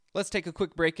Let's take a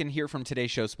quick break and hear from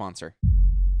today's show sponsor.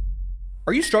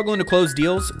 Are you struggling to close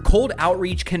deals? Cold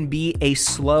outreach can be a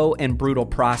slow and brutal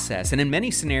process, and in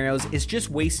many scenarios, it's just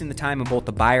wasting the time of both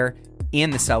the buyer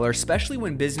and the seller, especially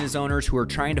when business owners who are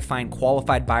trying to find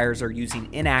qualified buyers are using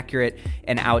inaccurate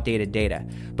and outdated data.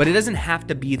 But it doesn't have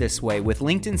to be this way. With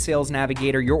LinkedIn Sales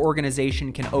Navigator, your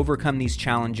organization can overcome these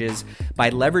challenges by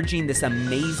leveraging this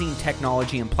amazing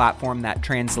technology and platform that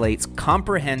translates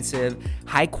comprehensive,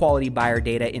 high-quality buyer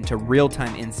data into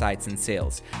real-time insights in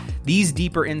sales. These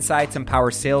deeper insights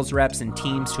empower sales reps and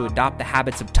teams to adopt the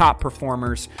habits of top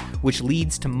performers, which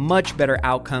leads to much better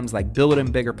outcomes like building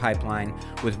a bigger pipeline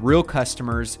with real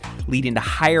customers, leading to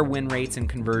higher win rates and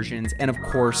conversions, and of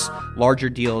course, larger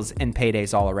deals and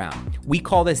paydays all around. We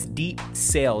call this deep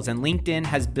sales, and LinkedIn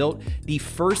has built the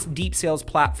first deep sales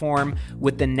platform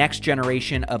with the next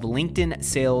generation of LinkedIn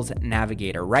Sales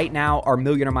Navigator. Right now, our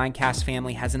Millionaire Mindcast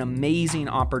family has an amazing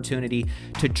opportunity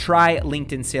to try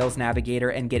LinkedIn Sales Navigator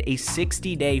and get a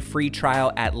 60-day free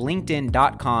trial at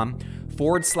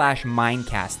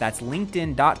linkedin.com/Mindcast. That's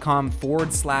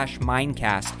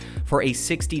linkedin.com/Mindcast for a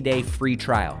 60-day free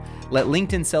trial. Let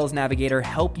LinkedIn Sales Navigator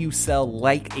help you sell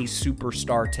like a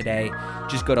superstar today.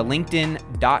 Just go to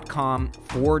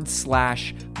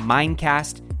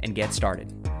linkedin.com/Mindcast and get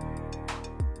started.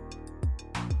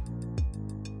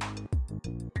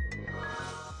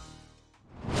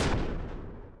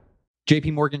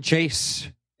 JP Morgan Chase.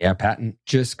 Yeah, patent.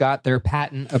 Just got their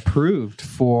patent approved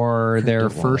for their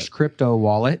first crypto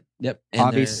wallet. Yep. And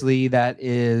obviously, that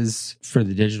is for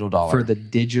the digital dollar. For the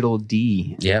digital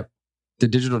D. Yep. The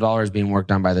digital dollar is being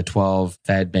worked on by the 12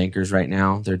 Fed bankers right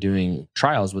now. They're doing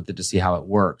trials with it to see how it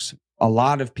works. A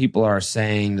lot of people are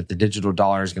saying that the digital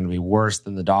dollar is going to be worse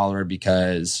than the dollar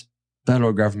because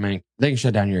federal government, they can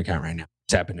shut down your account right now.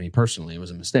 It's happened to me personally. It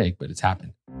was a mistake, but it's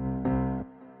happened.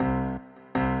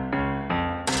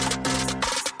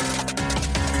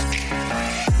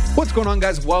 What's going on,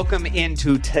 guys? Welcome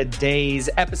into today's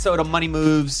episode of Money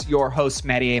Moves. Your host,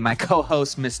 Matty A., my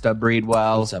co-host, Mr.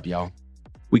 Breedwell. What's up, y'all?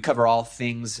 We cover all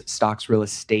things stocks, real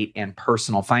estate, and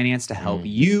personal finance to help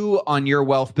you on your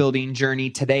wealth building journey.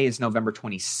 Today is November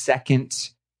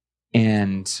 22nd,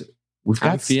 and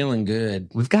I'm feeling good.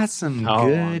 We've got some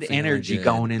good energy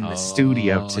going in the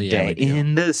studio today. Yeah,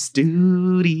 in the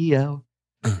studio.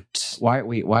 Why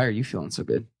are you feeling so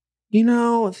good? You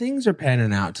know, things are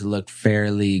panning out to look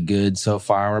fairly good so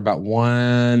far. We're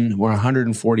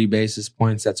 140 basis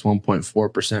points. That's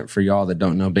 1.4% for y'all that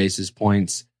don't know basis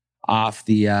points off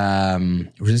the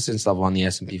resistance level on the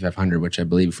S&P 500, which I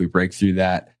believe if we break through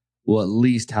that, we'll at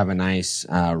least have a nice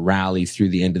rally through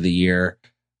the end of the year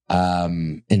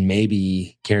and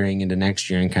maybe carrying into next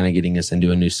year and kind of getting us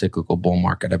into a new cyclical bull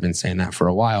market. I've been saying that for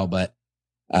a while, but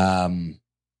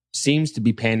seems to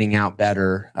be panning out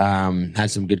better. Had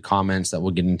some good comments that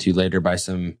we'll get into later by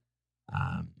some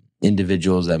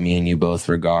individuals that me and you both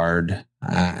regard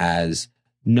as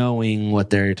knowing what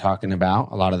they're talking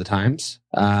about a lot of the times.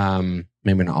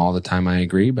 Maybe not all the time I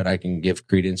agree, but I can give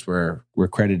credence where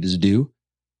credit is due.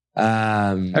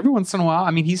 Every once in a while,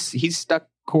 I mean, he's stuck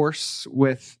course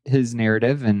with his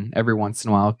narrative, and every once in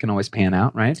a while it can always pan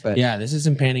out, right? But yeah, this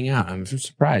isn't panning out. I'm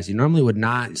surprised. You normally would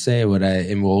not say what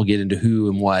and we'll get into who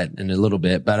and what in a little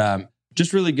bit, but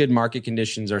just really good market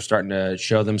conditions are starting to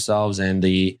show themselves, and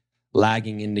the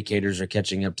lagging indicators are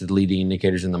catching up to the leading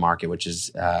indicators in the market, which is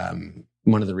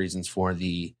one of the reasons for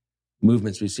the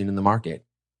movements we've seen in the market.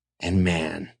 And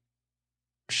man,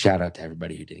 shout out to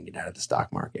everybody who didn't get out of the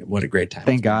stock market. What a great time.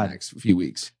 Thank God. The next few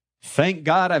weeks. Thank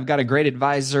God I've got a great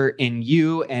advisor in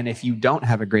you. And if you don't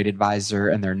have a great advisor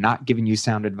and they're not giving you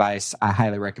sound advice, I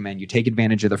highly recommend you take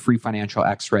advantage of the free financial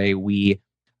x-ray Ryan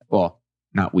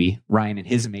and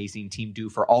his amazing team do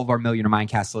for all of our Millionaire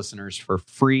Mindcast listeners for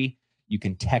free. You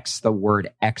can text the word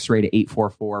X-ray to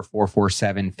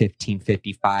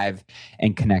 844-447-1555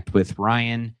 and connect with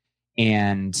Ryan.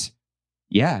 And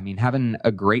yeah, I mean, having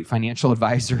a great financial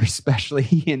advisor,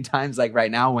 especially in times like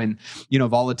right now when,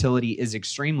 volatility is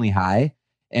extremely high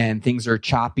and things are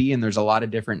choppy and there's a lot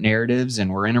of different narratives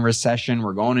and we're in a recession,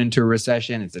 we're going into a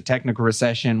recession. It's a technical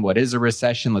recession. What is a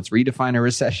recession? Let's redefine a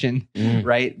recession,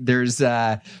 right? There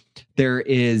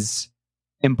is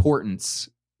importance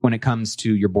when it comes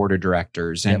to your board of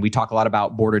directors. And we talk a lot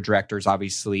about board of directors,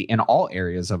 obviously, in all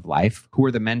areas of life. Who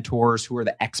are the mentors? Who are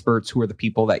the experts? Who are the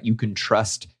people that you can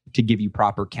trust to give you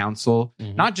proper counsel?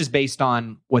 Not just based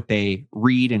on what they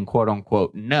read and quote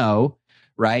unquote know,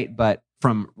 right? But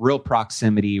from real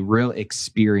proximity, real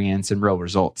experience, and real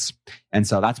results. And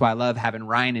so that's why I love having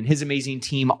Ryan and his amazing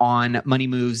team on Money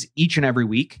Moves each and every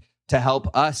week to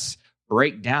help us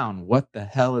break down what the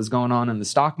hell is going on in the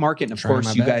stock market. And of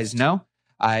course, you guys know,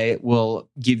 I will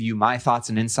give you my thoughts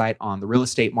and insight on the real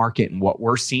estate market and what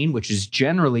we're seeing, which is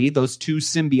generally those two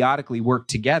symbiotically work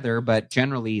together, but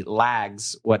generally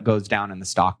lags what goes down in the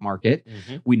stock market.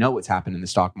 Mm-hmm. We know what's happened in the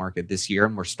stock market this year,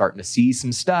 and we're starting to see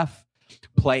some stuff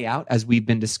play out as we've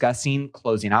been discussing,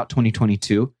 closing out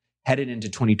 2022, headed into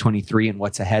 2023 and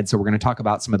what's ahead. So we're going to talk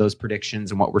about some of those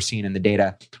predictions and what we're seeing in the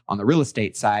data on the real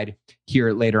estate side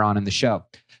here later on in the show.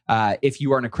 If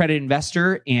you are an accredited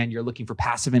investor and you're looking for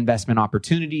passive investment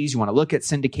opportunities, you want to look at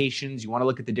syndications, you want to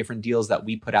look at the different deals that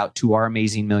we put out to our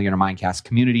amazing Millionaire Mindcast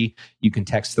community, you can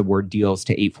text the word deals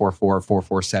to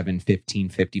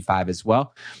 844-447-1555 as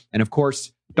well. And of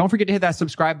course, don't forget to hit that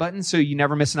subscribe button so you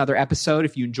never miss another episode.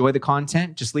 If you enjoy the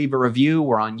content, just leave a review.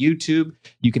 We're on YouTube.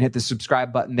 You can hit the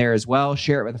subscribe button there as well.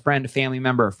 Share it with a friend, a family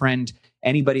member, a friend,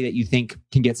 anybody that you think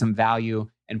can get some value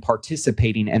in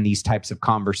participating in these types of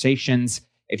conversations.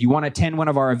 If you want to attend one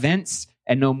of our events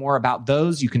and know more about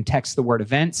those, you can text the word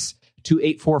events to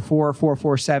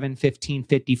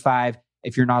 844-447-1555.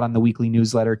 If you're not on the weekly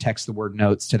newsletter, text the word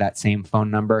notes to that same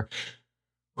phone number.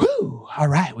 Whew. All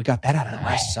right. We got that out of the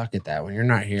way. I suck at that when you're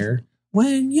not here.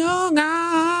 When you're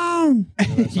gone.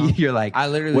 You're like, I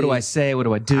literally, what do I say? What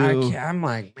do I do? I'm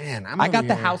like, man, I got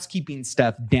the housekeeping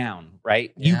stuff down,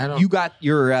 right? Yeah, you got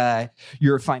your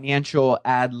financial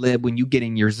ad lib. When you get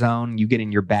in your zone, you get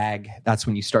in your bag. That's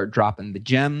when you start dropping the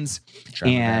gems.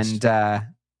 And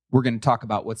we're going to talk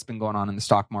about what's been going on in the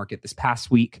stock market this past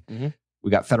week. Mm-hmm.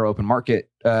 We got Federal Open Market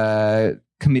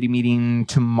committee meeting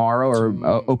tomorrow,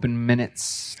 or open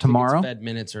minutes tomorrow. Fed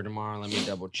minutes are tomorrow. Let me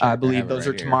double check. I believe those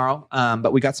are tomorrow.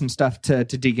 But we got some stuff to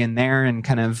dig in there and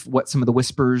kind of what some of the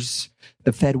whispers,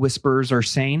 the Fed whispers, are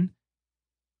saying.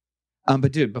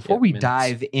 But dude, before we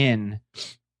dive in,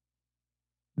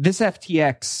 this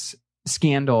FTX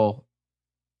scandal,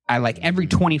 I like every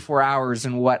 24 hours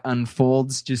and what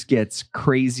unfolds just gets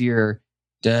crazier.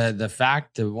 Crazier.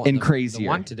 The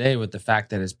one today with the fact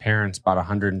that his parents bought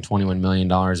 $121 million in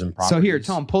properties. So here,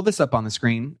 Tom, pull this up on the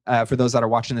screen. For those that are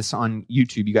watching this on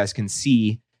YouTube, you guys can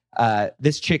see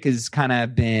this chick has kind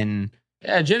of been...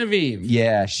 Yeah, Genevieve.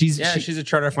 Yeah, she's a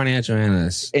chartered financial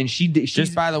analyst. And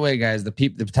just by the way, guys,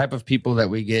 the type of people that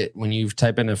we get when you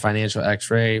type in a financial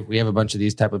X-ray, we have a bunch of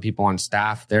these type of people on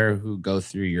staff there who go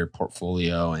through your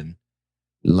portfolio and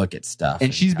look at stuff.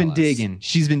 And she's been digging.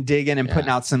 She's been digging and putting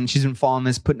out she's been following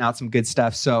this, putting out some good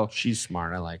stuff. So she's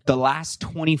smart. I like the last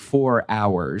 24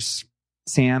 hours,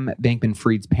 Sam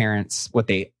Bankman-Fried's parents, what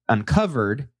they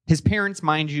uncovered, his parents,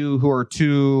 mind you, who are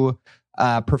two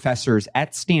professors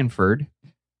at Stanford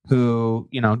who,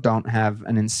 don't have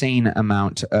an insane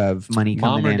amount of money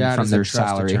coming in from their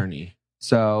salary. Attorney.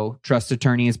 So trust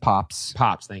attorney is Pops.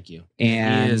 Pops, thank you.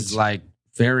 And he is like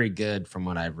very good from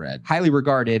what I've read. Highly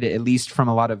regarded, at least from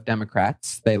a lot of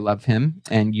Democrats. They love him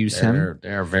and use him.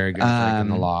 They're very good at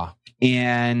breaking the law.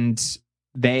 And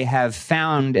they have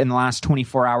found in the last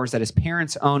 24 hours that his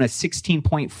parents own a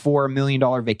 $16.4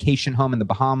 million vacation home in the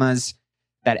Bahamas.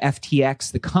 That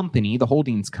FTX, the company, the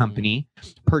holdings company,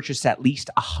 purchased at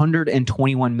least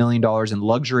 $121 million in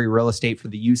luxury real estate for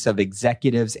the use of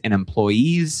executives and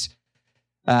employees.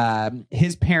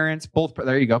 His parents, both,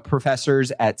 there you go,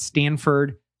 professors at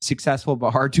Stanford, successful, but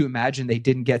hard to imagine they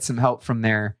didn't get some help from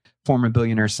their former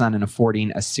billionaire son in affording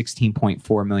a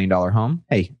 $16.4 million home.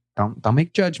 Hey, don't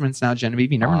make judgments now,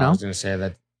 Genevieve. You never know. I was going to say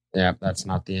that. Yeah, that's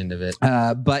not the end of it.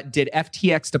 But did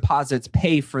FTX deposits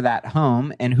pay for that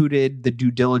home? And who did the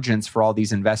due diligence for all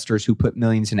these investors who put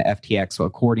millions into FTX? So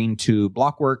according to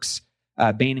Blockworks,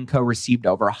 Bain & Co. received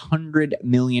over $100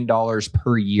 million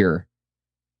per year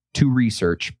to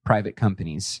research private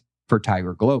companies for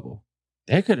Tiger Global.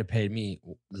 They could have paid me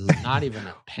not even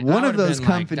a penny. One of those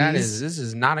companies... this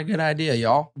is not a good idea,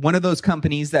 y'all. One of those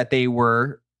companies that they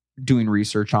were doing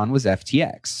research on was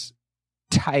FTX.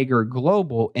 Tiger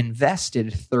Global invested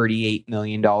 $38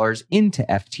 million into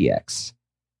FTX.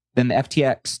 Then the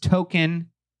FTX token,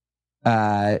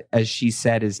 as she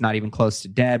said, is not even close to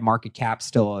dead. Market cap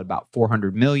still at about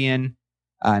 $400 million.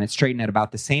 And it's trading at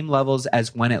about the same levels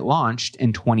as when it launched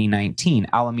in 2019.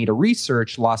 Alameda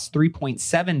Research lost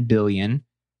 $3.7 billion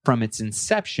from its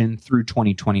inception through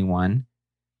 2021.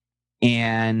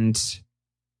 And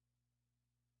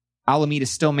Alameda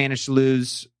still managed to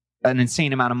lose an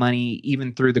insane amount of money,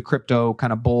 even through the crypto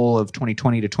kind of bull of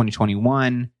 2020 to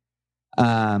 2021.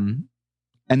 And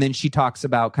then she talks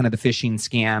about kind of the phishing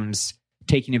scams,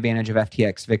 taking advantage of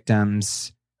FTX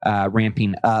victims,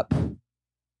 ramping up.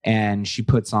 And she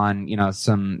puts on,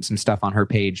 some stuff on her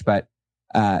page. But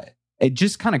it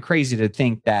just kind of crazy to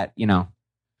think that,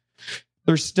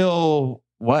 there's still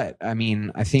what? I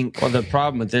mean, I think... Well, the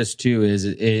problem with this, too, is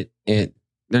it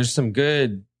there's some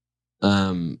good...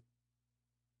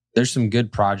 there's some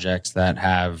good projects that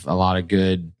have a lot of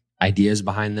good ideas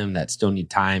behind them that still need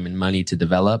time and money to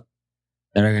develop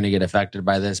that are going to get affected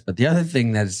by this. But the other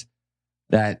thing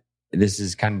that this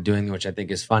is kind of doing, which I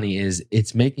think is funny, is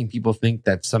it's making people think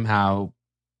that somehow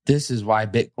this is why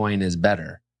Bitcoin is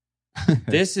better.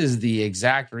 This is the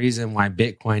exact reason why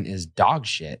Bitcoin is dog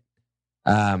shit.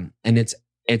 And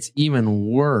it's even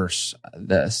worse.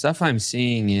 The stuff I'm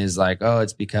seeing is like, oh,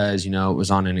 it's because, it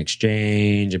was on an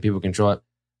exchange and people control it.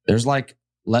 There's like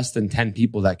less than 10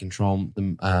 people that control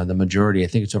the majority. I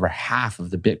think it's over half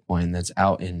of the Bitcoin that's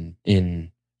out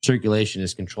in circulation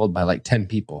is controlled by like 10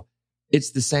 people.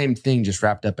 It's the same thing, just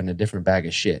wrapped up in a different bag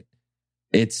of shit.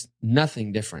 It's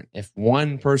nothing different. If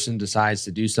one person decides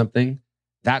to do something,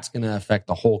 that's going to affect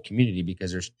the whole community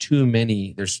because there's too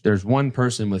many. There's one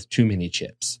person with too many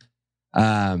chips.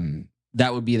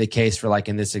 That would be the case for, like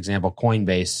in this example,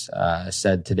 Coinbase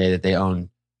said today that they own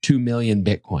 2 million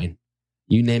Bitcoin.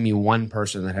 You name me one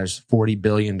person that has $40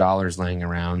 billion laying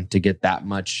around to get that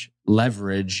much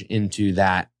leverage into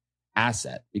that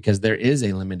asset, because there is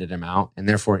a limited amount. And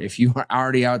therefore, if you are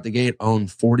already out the gate, own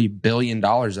 $40 billion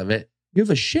of it, you have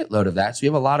a shitload of that. So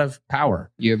you have a lot of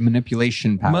power. You have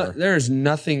manipulation power. There's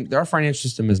nothing, our financial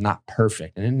system is not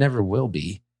perfect and it never will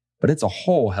be, but it's a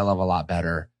whole hell of a lot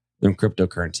better than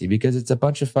cryptocurrency because it's a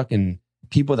bunch of fucking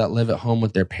people that live at home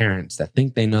with their parents that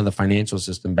think they know the financial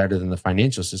system better than the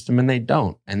financial system, and they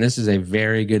don't. And this is a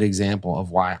very good example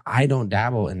of why I don't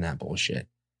dabble in that bullshit.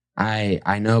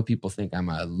 I know people think I'm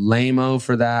a lame-o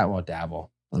for that. Well,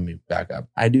 dabble. Let me back up.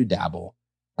 I do dabble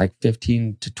like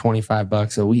 15 to 25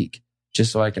 bucks a week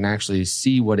just so I can actually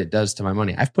see what it does to my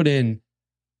money. I've put in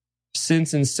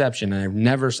since inception, and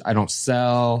I don't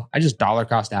sell. I just dollar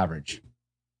cost average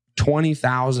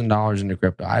 $20,000 into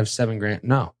crypto. I have $7,000.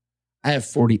 No, I have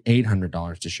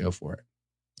 $4,800 to show for it.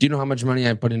 Do you know how much money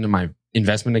I put into my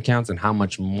investment accounts and how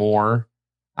much more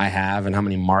I have and how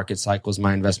many market cycles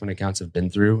my investment accounts have been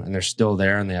through? And they're still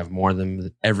there and they have more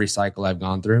than every cycle I've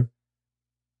gone through.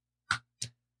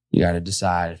 You got to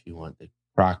decide if you want the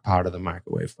crock pot or the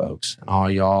microwave, folks. And all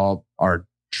y'all are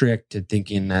tricked to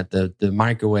thinking that the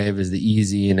microwave is the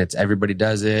easy and it's everybody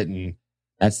does it. And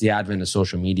that's the advent of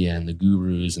social media and the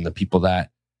gurus and the people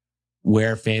that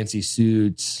wear fancy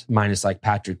suits, minus like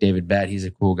Patrick David Bett. He's a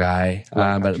cool guy.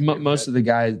 But most of the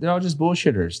guys, they're all just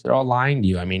bullshitters. They're all lying to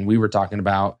you. I mean, we were talking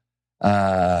about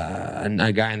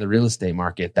a guy in the real estate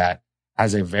market that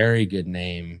has a very good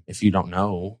name if you don't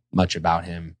know much about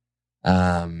him,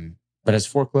 but has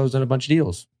foreclosed on a bunch of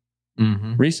deals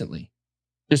recently.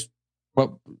 Just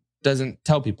what doesn't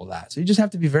tell people that. So you just have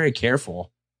to be very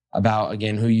careful about,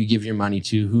 again, who you give your money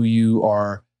to, who you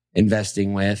are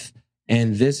investing with.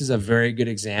 And this is a very good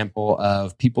example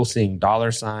of people seeing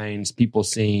dollar signs, people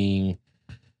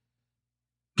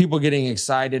getting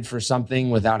excited for something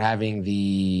without having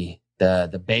the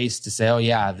base to say, oh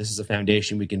yeah, this is a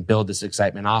foundation we can build this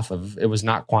excitement off of. It was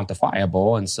not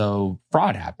quantifiable. And so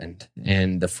fraud happened.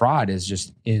 And the fraud is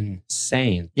just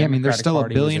insane. Yeah, I mean, there's still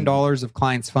 $1 billion of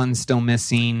clients' funds still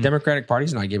missing. Democratic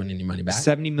Party's not giving any money back.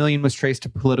 70 million was traced to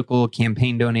political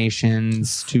campaign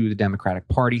donations to the Democratic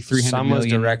Party. 300 million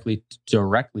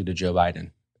directly to Joe Biden.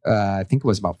 I think it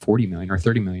was about 40 million or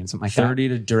 30 million, something like 30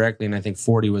 to directly, and I think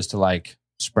 40 was to like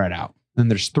spread out. Then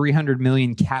there's 300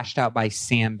 million cashed out by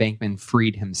Sam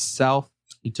Bankman-Fried himself.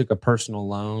 He took a personal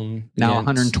loan. Now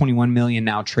 121 million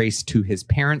now traced to his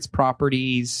parents'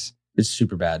 properties. It's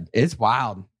super bad. It's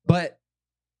wild. But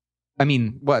I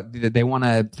mean, what, they want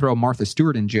to throw Martha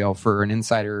Stewart in jail for an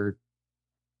insider,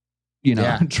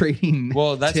 trading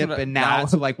tip, and now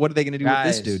like, what are they going to do with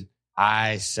this dude?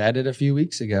 I said it a few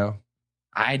weeks ago.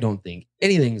 I don't think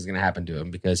anything is going to happen to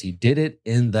him because he did it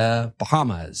in the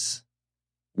Bahamas.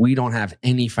 We don't have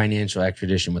any financial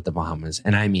extradition with the Bahamas,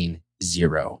 and I mean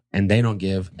zero. And they don't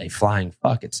give a flying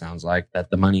fuck, it sounds like, that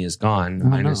the money is gone.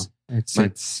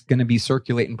 It's going to be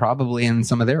circulating probably in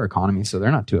some of their economy, so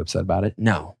they're not too upset about it.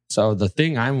 No. So the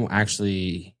thing I'm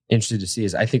actually interested to see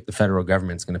is I think the federal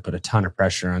government's going to put a ton of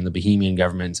pressure on the Bahamian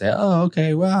government and say, oh,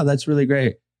 okay, wow, that's really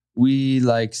great. We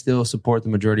still support the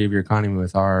majority of your economy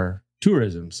with our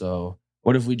tourism. So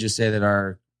what if we just say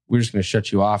that we're just going to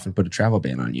shut you off and put a travel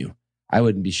ban on you? I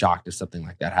wouldn't be shocked if something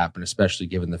like that happened, especially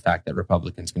given the fact that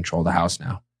Republicans control the House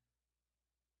now.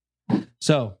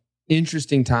 So,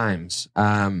 interesting times.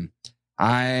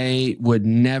 I would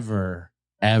never,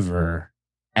 ever,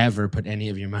 ever put any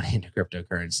of your money into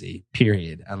cryptocurrency,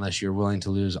 period, unless you're willing to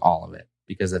lose all of it,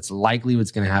 because that's likely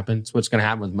what's going to happen. It's what's going to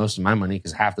happen with most of my money,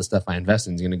 because half the stuff I invest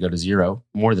in is going to go to zero,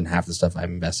 more than half the stuff I've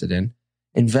invested in.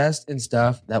 Invest in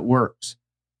stuff that works.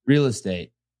 Real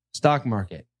estate, stock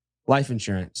market, life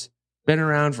insurance. Been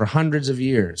around for hundreds of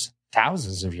years.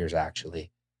 thousands of years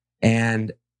actually.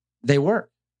 And they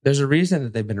work. There's a reason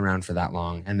that they've been around for that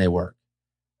long and they work.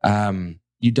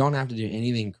 You don't have to do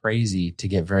anything crazy to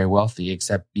get very wealthy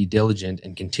except be diligent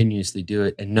and continuously do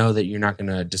it and know that you're not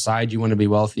going to decide you want to be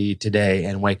wealthy today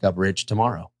and wake up rich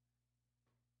tomorrow.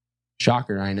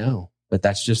 Shocker, I know, but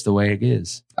that's just the way it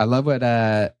is. I love what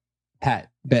Pat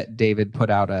Bet David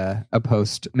put out a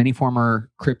post. Many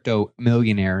former crypto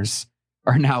millionaires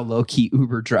are now low-key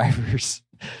Uber drivers.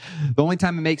 The only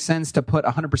time it makes sense to put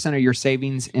 100% of your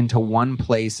savings into one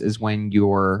place is when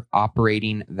you're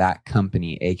operating that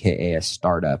company, aka a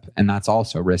startup, and that's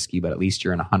also risky. But at least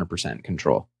you're in 100%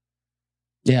 control.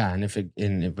 Yeah,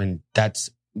 when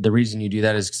that's the reason you do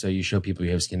that is so you show people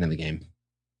you have skin in the game.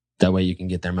 That way you can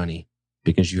get their money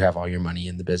because you have all your money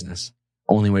in the business.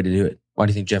 Only way to do it. Why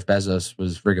do you think Jeff Bezos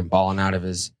was friggin' balling out of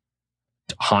his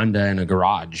Honda in a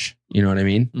garage? You know what I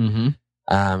mean? Mm-hmm.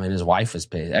 And his wife was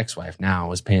paid, ex-wife now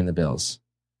was paying the bills.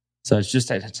 So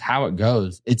it's how it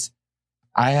goes.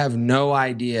 I have no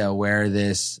idea where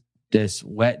this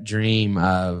wet dream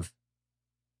of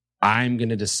I'm going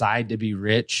to decide to be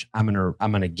rich. I'm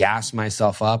going to gas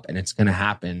myself up and it's going to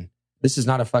happen. This is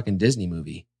not a fucking Disney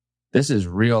movie. This is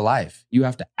real life. You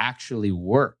have to actually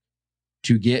work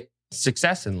to get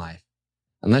success in life.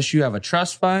 Unless you have a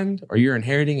trust fund or you're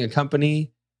inheriting a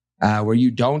company where you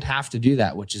don't have to do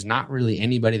that, which is not really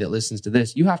anybody that listens to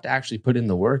this. You have to actually put in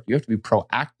the work. You have to be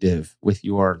proactive with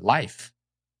your life.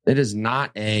 It is not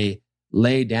a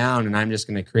lay down and I'm just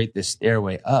going to create this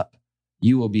stairway up.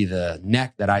 You will be the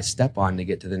neck that I step on to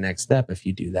get to the next step if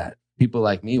you do that. People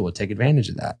like me will take advantage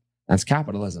of that. That's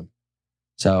capitalism.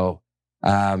 So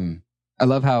I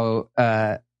love how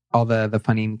all the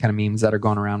funny kind of memes that are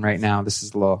going around right now. This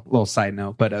is a little side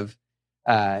note, but of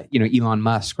Elon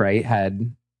Musk, right,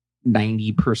 had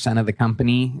 90% of the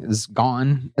company is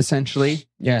gone essentially.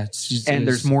 Yeah.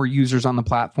 There's more users on the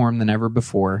platform than ever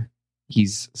before.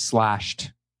 He's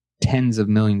slashed tens of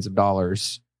millions of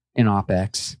dollars in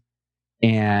OpEx.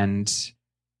 And,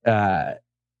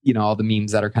 all the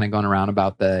memes that are kind of going around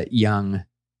about the young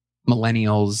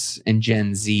millennials and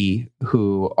Gen Z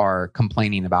who are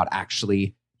complaining about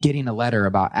actually getting a letter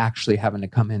about actually having to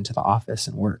come into the office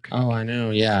and work. Oh, I know.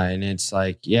 Yeah. And it's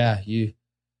like,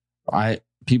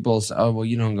 people say, oh, well,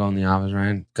 you don't go in the office,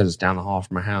 right? Because it's down the hall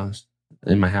from my house.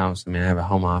 In my house, I have a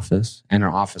home office and an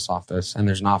office. And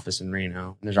there's an office in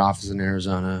Reno. And there's an office in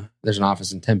Arizona. There's an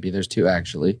office in Tempe. There's two,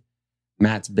 actually.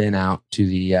 Matt's been out to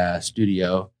the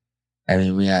studio.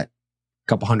 We got a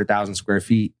couple 100,000 square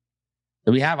feet.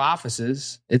 So we have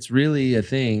offices. It's really a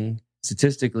thing.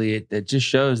 Statistically, it just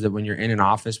shows that when you're in an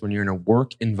office, when you're in a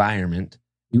work environment,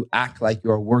 you act like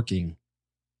you're working.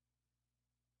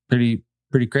 Pretty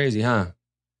crazy, huh?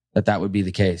 That would be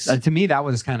the case. To me, that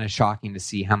was kind of shocking to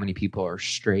see how many people are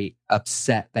straight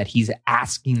upset that he's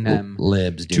asking them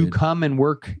libs, to come and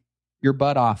work your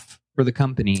butt off for the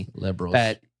company. Liberals.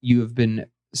 That you have been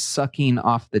sucking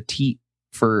off the teat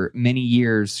for many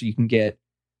years so you can get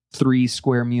 3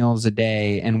 square meals a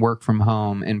day and work from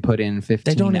home and put in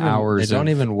 15 hours they don't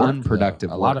even work, unproductive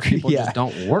though. A lot of people just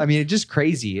don't work. It's just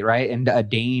crazy, right? And a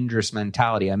dangerous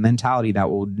mentality, a mentality that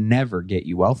will never get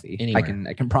you wealthy. Anywhere.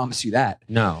 I can promise you that.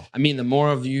 No. the more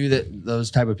of you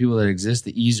those type of people that exist,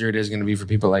 the easier it is going to be for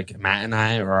people like Matt and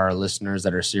I or our listeners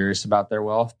that are serious about their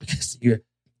wealth, because you're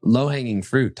low-hanging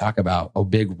fruit. Talk about a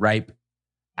big ripe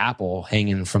apple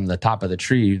hanging from the top of the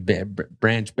tree,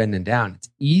 branch bending down. It's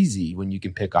easy when you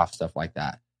can pick off stuff like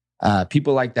that.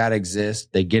 People like that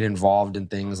exist. They get involved in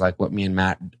things like what me and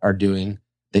Matt are doing.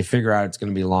 They figure out it's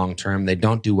going to be long-term. They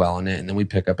don't do well in it. And then we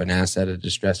pick up an asset at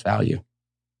distressed value.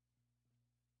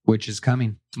 Which is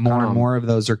coming. More and more of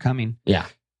those are coming. Yeah.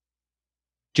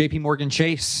 JP Morgan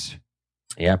Chase.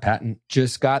 Yeah, patent.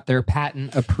 Just got their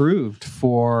patent approved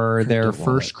for their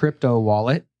first crypto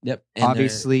wallet. Yep. And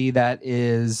obviously, that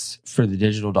is for the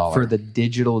digital dollar. For the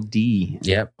digital D.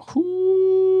 Yep.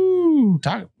 Ooh,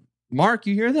 Mark,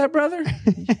 you hear that, brother?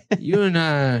 you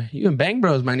and Bang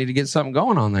Bros might need to get something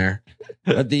going on there.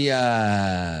 But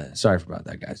sorry about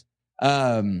that, guys.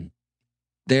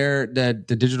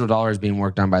 The digital dollar is being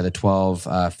worked on by the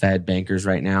 12 Fed bankers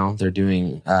right now. They're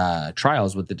doing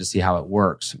trials with it to see how it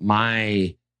works.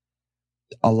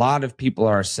 A lot of people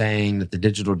are saying that the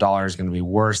digital dollar is going to be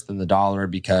worse than the dollar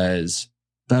because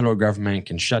federal government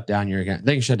can shut down your account.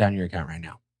 They can shut down your account right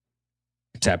now.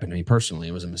 It's happened to me personally.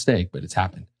 It was a mistake, but it's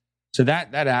happened. So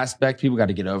that aspect, people got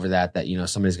to get over that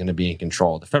somebody's going to be in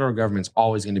control. The federal government's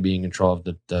always going to be in control of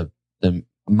the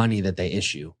money that they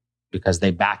issue because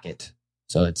they back it.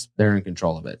 So they're in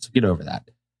control of it. So get over that.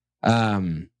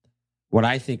 What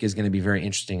I think is going to be very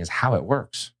interesting is how it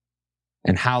works.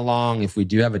 And how long, if we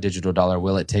do have a digital dollar,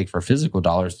 will it take for physical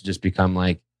dollars to just become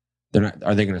like,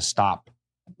 are they going to stop?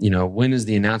 When is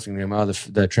the announcement going to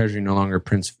come? The Treasury no longer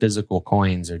prints physical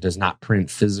coins or does not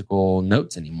print physical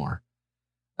notes anymore.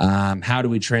 How do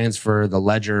we transfer the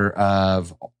ledger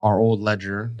of our old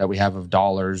ledger that we have of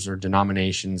dollars or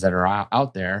denominations that are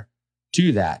out there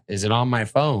to that? Is it on my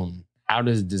phone?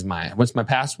 What's my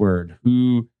password?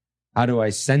 How do I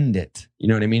send it? You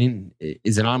know what I mean?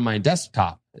 Is it on my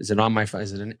desktop? Is it on my phone?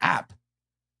 Is it an app?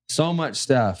 So much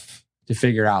stuff to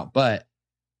figure out, but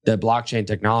the blockchain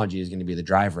technology is going to be the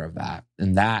driver of that.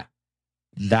 And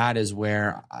that is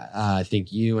where I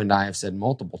think you and I have said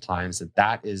multiple times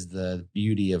that is the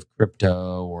beauty of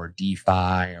crypto or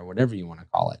DeFi or whatever you want to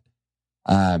call it.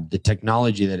 The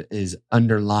technology that is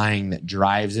underlying, that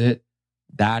drives it,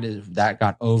 that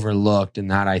got overlooked.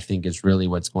 And that I think is really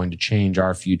what's going to change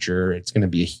our future. It's going to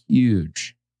be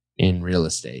huge in real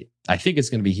estate. I think it's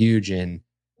going to be huge in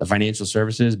the financial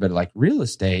services, but like real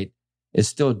estate is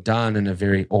still done in a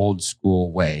very old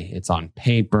school way. It's on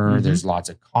paper. Mm-hmm. There's lots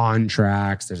of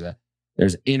contracts.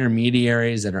 There's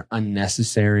intermediaries that are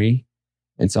unnecessary.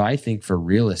 And so I think for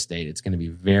real estate, it's going to be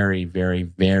very, very,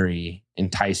 very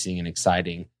enticing and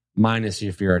exciting, minus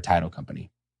if you're a title company.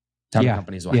 Title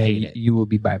companies will hate it. You will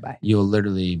be bye-bye. You'll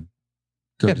literally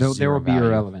go to there will be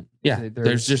irrelevant. Yeah.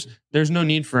 There's no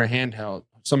need for a handheld.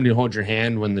 Somebody to hold your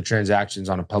hand when the transaction's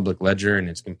on a public ledger and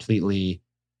it's completely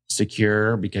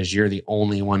secure because you're the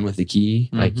only one with the key.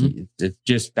 Mm-hmm. Like it's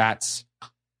just that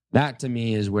to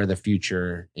me is where the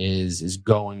future is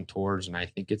going towards, and I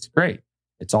think it's great.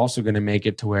 It's also going to make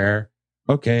it to where,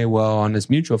 okay, well, on this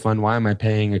mutual fund, why am I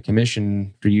paying a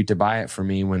commission for you to buy it for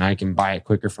me when I can buy it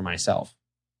quicker for myself?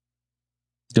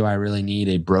 Do I really need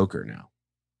a broker now?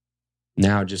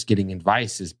 Now just getting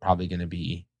advice is probably going to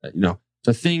be,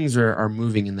 so things are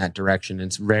moving in that direction.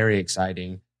 It's very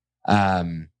exciting.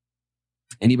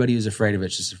 Anybody who's afraid of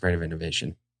it's just afraid of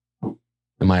innovation, in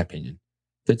my opinion.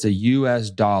 If it's a US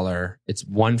dollar, it's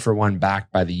 1-for-1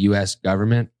 backed by the US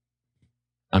government,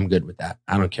 I'm good with that.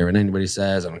 I don't care what anybody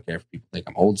says. I don't care if people think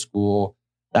I'm old school.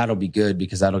 That'll be good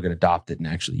because that'll get adopted and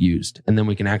actually used. And then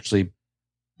we can actually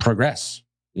progress,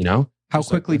 How just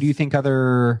quickly do you think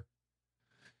other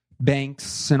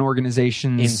banks and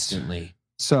organizations... Instantly.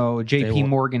 So JP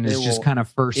Morgan is just kind of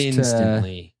first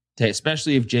instantly.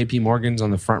 Especially if JP Morgan's on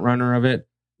the front runner of it,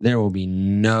 there will be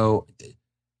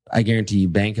I guarantee you,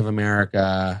 Bank of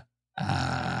America,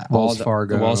 Wells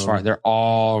Fargo,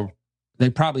 they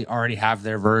probably already have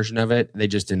their version of it. They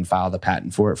just didn't file the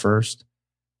patent for it first.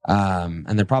 And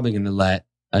they're probably going to let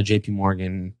JP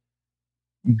Morgan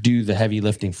do the heavy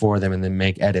lifting for them and then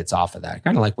make edits off of that.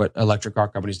 Kind of like what electric car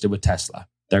companies did with Tesla.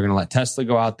 They're going to let Tesla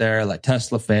go out there, let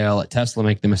Tesla fail, let Tesla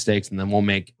make the mistakes, and then we'll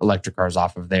make electric cars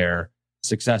off of their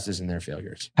successes and their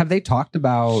failures. Have they talked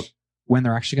about when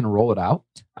they're actually going to roll it out?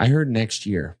 I heard next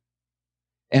year.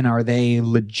 And are they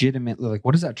legitimately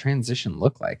what does that transition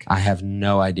look like? I have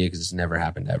no idea because it's never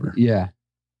happened ever. Yeah.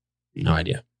 No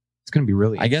idea. It's going to be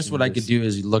really I guess what I could do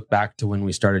is look back to when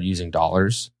we started using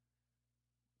dollars.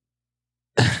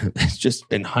 It's just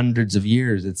been hundreds of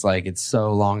years. It's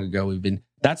so long ago.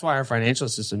 That's why our financial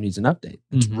system needs an update.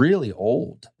 It's really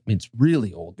old. It's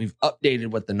really old. We've updated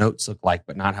what the notes look like,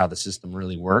 but not how the system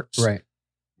really works. Right.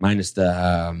 Minus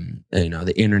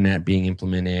the internet being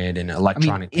implemented and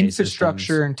electronic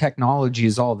infrastructure and technology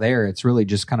is all there. It's really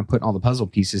just kind of putting all the puzzle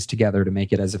pieces together to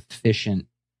make it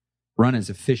run as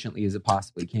efficiently as it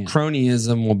possibly can.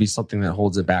 Cronyism will be something that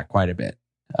holds it back quite a bit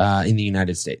in the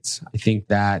United States. I think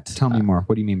that. Tell me more.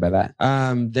 What do you mean by that?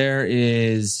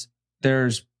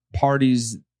 There's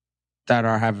parties that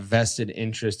have a vested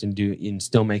interest in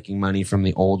still making money from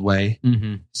the old way.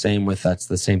 Mm-hmm. That's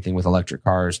the same thing with electric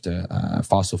cars to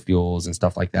fossil fuels and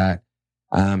stuff like that.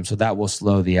 So that will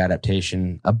slow the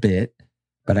adaptation a bit,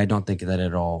 but I don't think that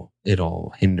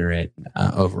it'll hinder it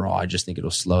overall. I just think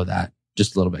it'll slow that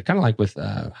just a little bit. Kind of like with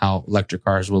how electric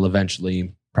cars will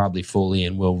eventually probably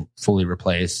will fully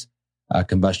replace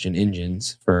combustion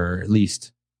engines for at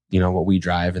least, what we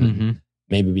drive. And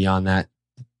maybe beyond that,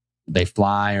 they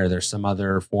fly or there's some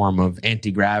other form of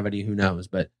anti-gravity, who knows?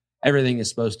 But everything is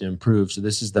supposed to improve. So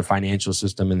this is the financial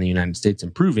system in the United States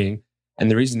improving.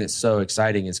 And the reason it's so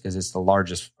exciting is because it's the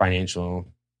largest financial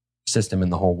system in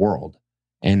the whole world.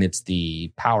 And it's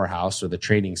the powerhouse or the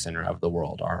trading center of the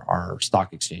world, our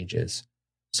stock exchanges.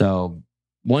 So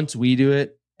once we do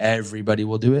it, everybody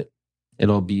will do it.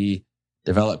 It'll be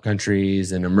developed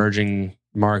countries and emerging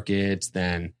markets,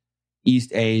 then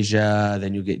East Asia,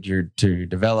 then you get to your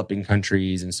developing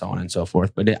countries and so on and so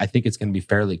forth. But I think it's going to be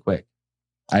fairly quick.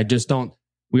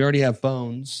 We already have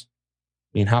phones.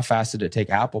 I mean, how fast did it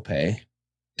take Apple Pay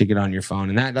to get on your phone.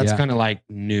 And that's kind of like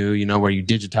new, where you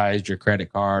digitized your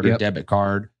credit card or debit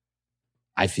card.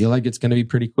 I feel like it's going to be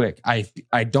pretty quick.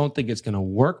 I don't think it's going to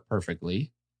work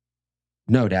perfectly.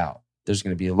 No doubt. There's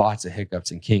going to be lots of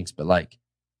hiccups and kinks, but like,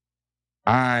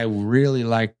 I really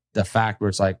like the fact where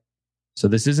it's like, so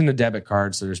this isn't a debit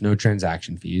card, so there's no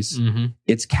transaction fees. Mm-hmm.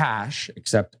 It's cash,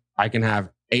 except I can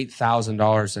have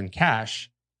 $8,000 in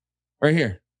cash right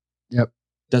here. Yep.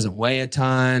 Doesn't weigh a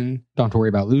ton. Don't have to worry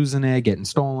about losing it, getting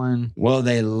stolen. Well,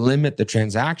 they limit the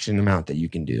transaction amount that you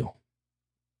can do.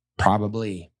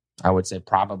 Probably, I would say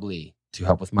probably, to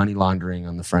help with money laundering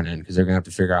on the front end, because they're going to have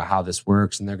to figure out how this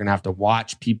works, and they're going to have to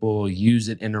watch people use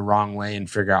it in a wrong way and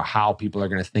figure out how people are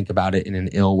going to think about it in an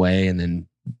ill way and then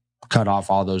cut off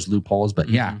all those loopholes. But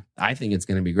yeah, I think it's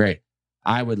going to be great.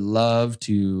 I would love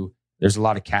to. There's a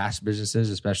lot of cash businesses,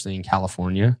 especially in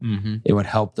California. Mm-hmm. It would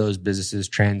help those businesses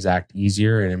transact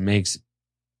easier, and it makes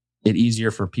it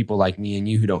easier for people like me and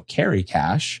you who don't carry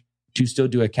cash to still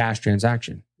do a cash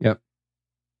transaction. Yep.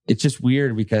 It's just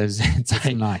weird because it's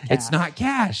not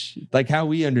cash, like how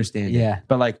we understand it.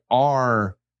 But like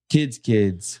our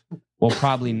kids will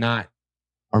probably not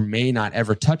or may not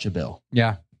ever touch a bill.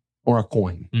 Yeah. Or a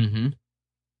coin. Mm-hmm.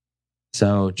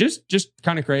 So just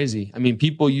kind of crazy. I mean,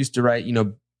 people used to write,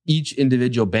 each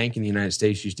individual bank in the United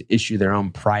States used to issue their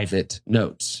own private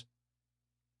notes.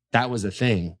 That was a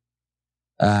thing,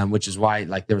 which is why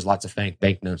like there was lots of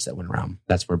bank notes that went around.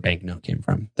 That's where banknote came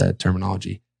from, the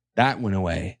terminology. That went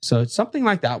away. So something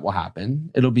like that will happen.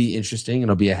 It'll be interesting.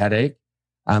 It'll be a headache,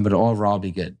 but it'll overall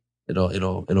be good.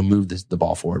 It'll move the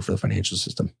ball forward for the financial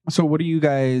system. So what are you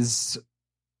guys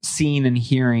seeing and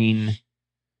hearing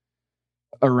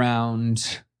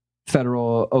around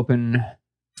federal open?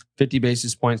 50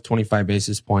 basis points, 25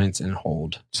 basis points, and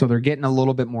hold. So they're getting a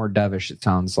little bit more dovish, it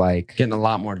sounds like. Getting a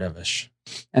lot more dovish.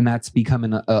 And that's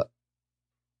becoming a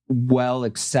well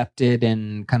accepted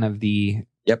and kind of the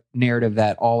narrative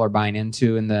that all are buying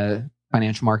into in the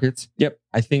financial markets. Yep.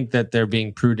 I think that they're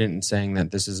being prudent in saying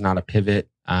that this is not a pivot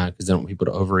because they don't want people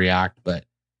to overreact. But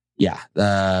yeah,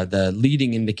 the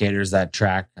leading indicators that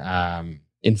track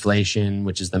inflation,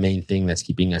 which is the main thing that's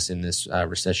keeping us in this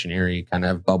recessionary kind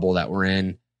of bubble that we're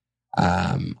in,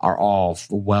 are all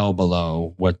well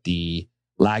below what the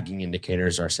lagging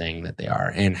indicators are saying that they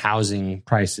are. And housing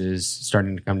prices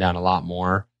starting to come down a lot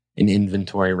more and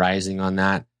inventory rising on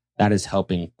that. That is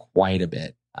helping quite a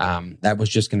bit. That was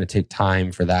just going to take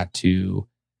time for that to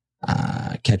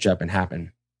catch up and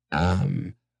happen.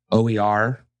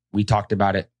 OER, we talked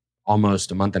about it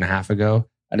almost a month and a half ago.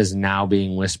 That is now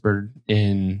being whispered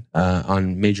in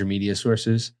on major media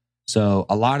sources. So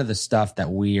a lot of the stuff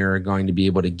that we are going to be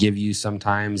able to give you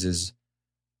sometimes is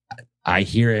I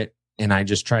hear it and I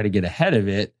just try to get ahead of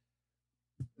it.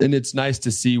 And it's nice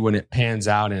to see when it pans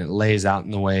out and it lays out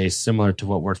in the way similar to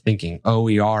what we're thinking.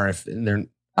 OER, if they're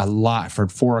a lot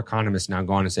for economists now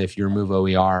going to say, if you remove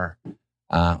OER,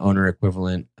 owner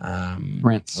equivalent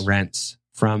rents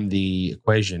from the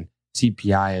equation,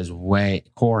 CPI is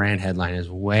core and headline is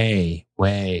way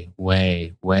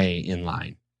in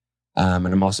line. And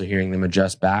I'm also hearing them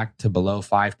adjust back to below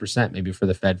 5%, maybe for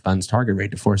the Fed funds target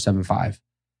rate to 4.75.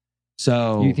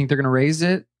 So do you think they're going to raise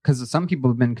it? Because some people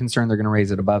have been concerned they're going to raise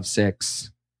it above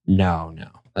 6. No,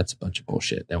 that's a bunch of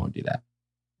bullshit. They won't do that.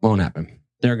 Won't happen.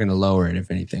 They're going to lower it if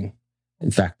anything.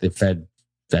 In fact, the Fed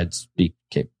speak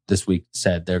this week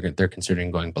said they're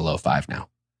considering going below 5 now.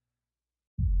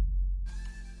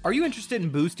 Are you interested in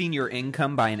boosting your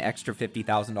income by an extra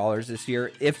 $50,000 this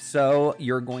year? If so,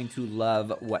 you're going to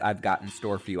love what I've got in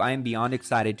store for you. I am beyond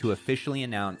excited to officially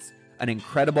announce an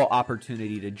incredible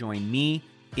opportunity to join me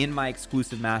in my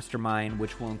exclusive mastermind,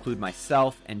 which will include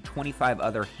myself and 25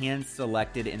 other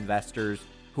hand-selected investors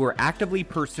who are actively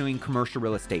pursuing commercial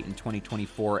real estate in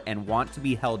 2024 and want to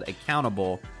be held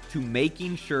accountable to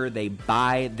making sure they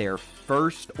buy their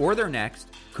first or their next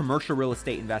commercial real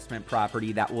estate investment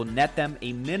property that will net them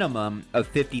a minimum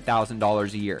of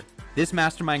 $50,000 a year. This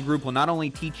mastermind group will not only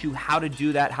teach you how to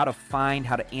do that, how to find,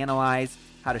 how to analyze,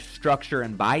 how to structure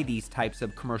and buy these types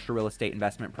of commercial real estate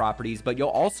investment properties, but you'll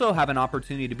also have an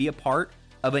opportunity to be a part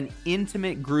of an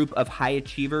intimate group of high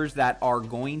achievers that are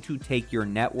going to take your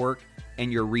network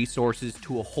and your resources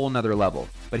to a whole nother level.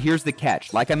 But here's the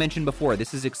catch. Like I mentioned before,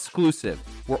 this is exclusive.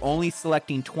 We're only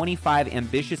selecting 25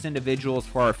 ambitious individuals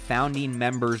for our founding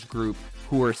members group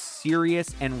who are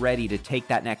serious and ready to take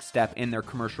that next step in their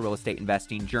commercial real estate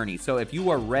investing journey. So if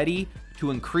you are ready to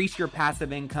increase your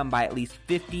passive income by at least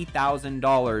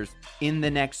 $50,000 in the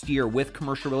next year with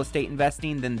commercial real estate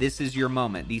investing, then this is your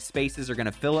moment. These spaces are going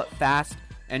to fill up fast,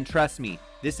 And trust me,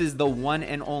 this is the one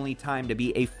and only time to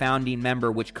be a founding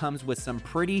member, which comes with some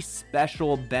pretty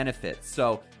special benefits.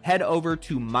 So head over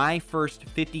to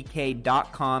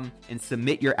myfirst50k.com and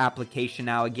submit your application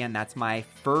now. Again, that's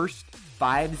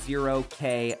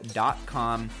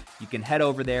myfirst50k.com. You can head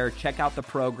over there, check out the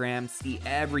program, see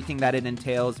everything that it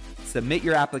entails, submit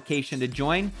your application to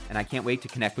join, and I can't wait to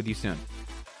connect with you soon.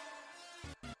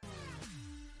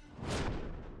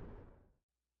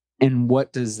 And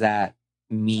what does that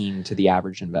mean to the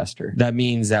average investor? That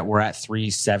means that we're at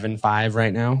 375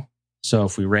 right now. So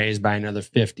if we raise by another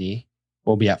 50,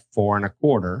 we'll be at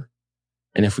 4.25.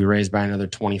 And if we raise by another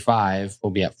 25,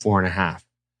 we'll be at 4.5.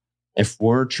 If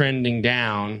we're trending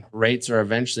down, rates are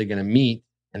eventually going to meet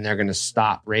and they're going to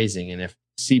stop raising. And if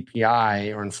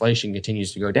CPI or inflation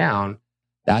continues to go down,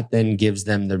 that then gives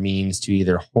them the means to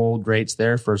either hold rates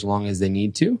there for as long as they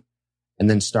need to and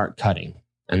then start cutting.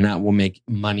 And that will make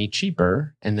money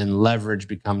cheaper. And then leverage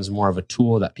becomes more of a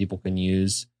tool that people can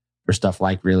use for stuff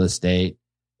like real estate,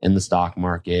 in the stock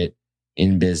market,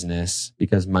 in business,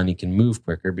 because money can move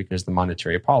quicker because the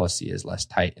monetary policy is less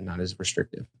tight and not as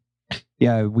restrictive.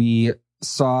 Yeah, we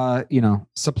saw,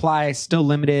 supply still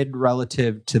limited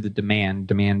relative to the demand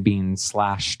being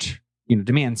slashed.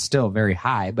 Demand's still very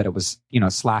high, but it was,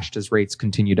 slashed as rates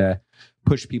continue to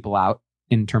push people out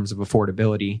in terms of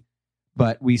affordability.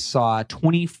 But we saw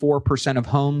 24% of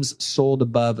homes sold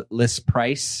above list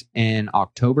price in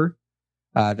October.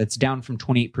 That's down from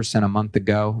 28% a month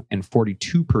ago and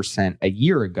 42% a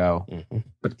year ago. Mm-hmm.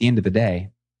 But at the end of the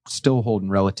day, still holding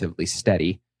relatively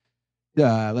steady.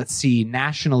 Let's see,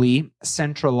 nationally,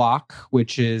 Central Lock,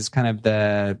 which is kind of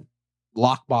the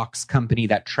lockbox company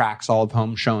that tracks all of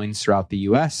home showings throughout the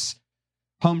U.S.,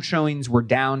 home showings were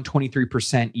down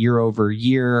 23% year over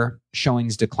year.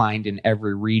 Showings declined in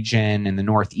every region. In the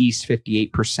Northeast,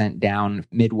 58% down.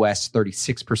 Midwest,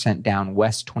 36% down.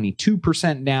 West,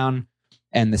 22% down.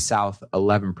 And the South,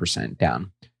 11%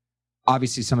 down.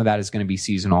 Obviously, some of that is going to be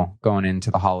seasonal, going into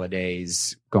the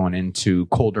holidays, going into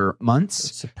colder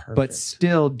months. But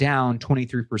still down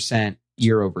 23%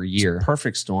 year over year.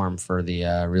 Perfect storm for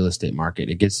the real estate market.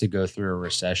 It gets to go through a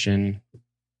recession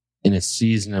in a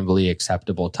seasonably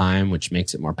acceptable time, which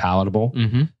makes it more palatable.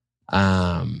 Mm-hmm.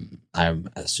 I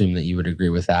assume that you would agree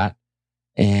with that.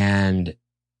 And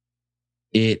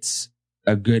it's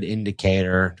a good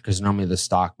indicator because normally the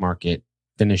stock market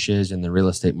finishes and the real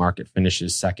estate market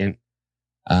finishes second.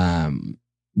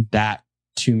 That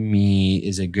to me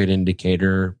is a good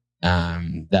indicator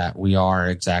that we are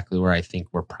exactly where I think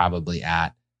we're probably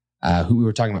at. Who we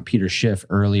were talking about, Peter Schiff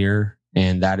earlier,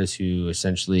 and that is who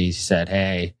essentially said,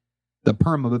 hey, the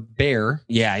perma bear.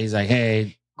 Yeah, he's like,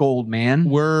 hey, gold man,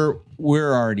 we're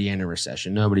already in a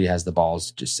recession. Nobody has the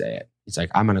balls to just say it. He's like,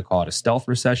 I'm going to call it a stealth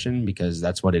recession because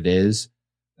that's what it is.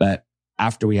 But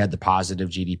after we had the positive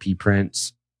GDP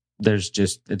prints, there is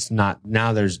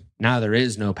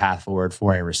no path forward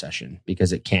for a recession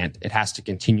because it has to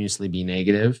continuously be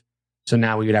negative. So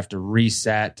now we would have to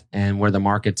reset, and where the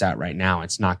market's at right now,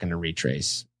 it's not going to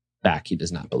retrace back. He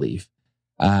does not believe.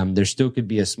 There still could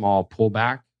be a small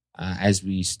pullback as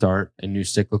we start a new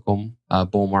cyclical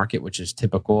bull market, which is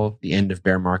typical. The end of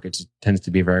bear markets tends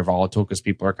to be very volatile because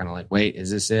people are kind of like, wait,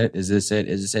 is this it? Is this it?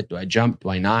 Is this it? Do I jump? Do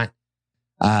I not?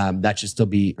 That should still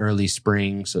be early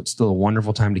spring. So it's still a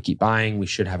wonderful time to keep buying. We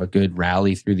should have a good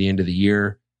rally through the end of the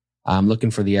year. I'm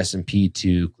looking for the S&P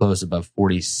to close above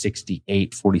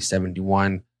 4068,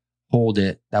 4071. Hold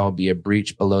it. That will be a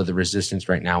breach below the resistance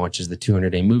right now, which is the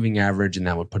 200-day moving average. And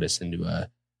that would put us into a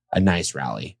nice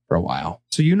rally for a while.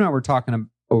 So you and I were talking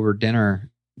over dinner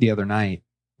the other night.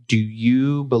 Do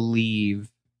you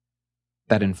believe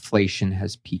that inflation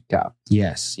has peaked out?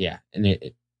 Yes. Yeah. And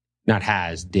it not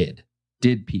has, did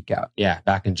peak out. Yeah.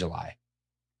 Back in July.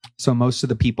 So most of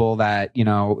the people that,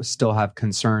 still have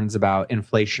concerns about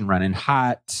inflation running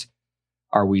hot,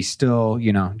 are we still,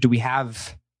 do we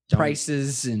have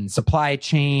prices and supply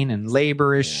chain and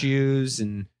labor issues?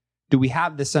 And do we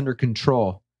have this under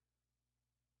control?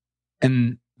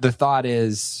 And the thought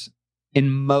is,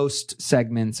 in most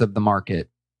segments of the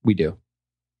market, we do.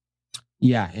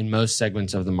 Yeah, in most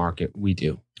segments of the market, we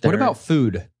do. What about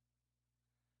food?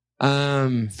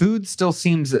 Food still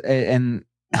seems, and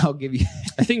I'll give you...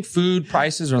 I think food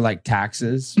prices are like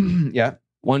taxes. Yeah.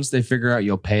 Once they figure out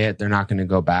you'll pay it, they're not going to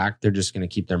go back. They're just going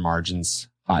to keep their margins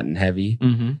hot and heavy.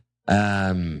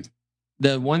 Mm-hmm.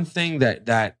 The one thing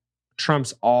that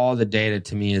trumps all the data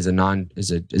to me is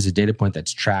a data point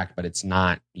that's tracked, but it's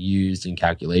not used in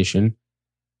calculation.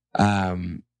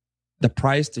 The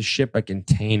price to ship a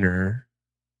container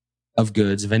of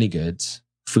goods, of any goods,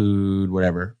 food,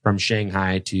 whatever, from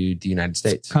Shanghai to the United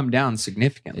States. It's come down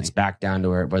significantly. It's back down to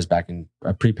where it was back in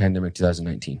pre-pandemic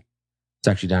 2019. It's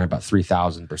actually down about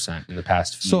 3,000% in the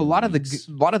past few So a lot weeks.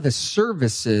 of the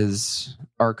services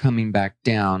are coming back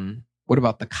down. What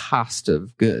about the cost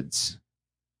of goods?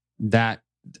 That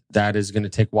is going to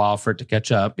take a while for it to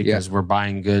catch up because we're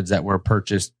buying goods that were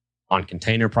purchased on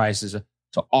container prices.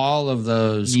 So all of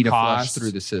those Need costs to flush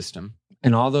through the system.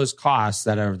 and all those costs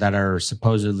that are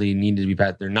supposedly needed to be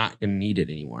paid, they're not going to need it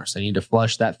anymore. So they need to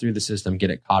flush that through the system, get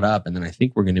it caught up, and then I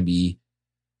think we're going to be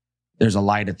there's a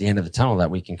light at the end of the tunnel that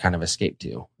we can kind of escape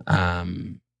to.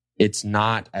 It's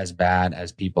not as bad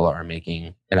as people are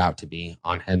making it out to be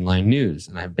on headline news,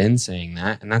 and I've been saying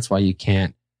that, and that's why you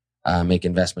can't make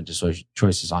investment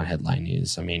choices on headline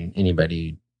news. I mean,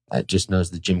 anybody that just knows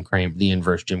the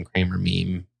inverse Jim Cramer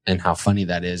meme and how funny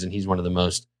that is, and he's one of the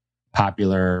most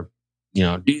popular,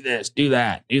 do this, do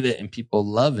that, do that, and people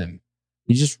love him.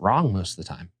 He's just wrong most of the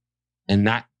time, and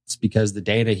that's because the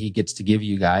data he gets to give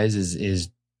you guys is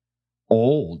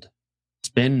old. It's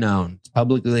been known. It's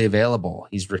publicly available.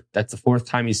 That's the fourth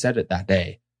time he said it that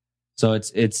day. So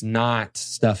it's not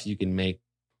stuff you can make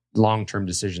long-term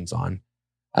decisions on.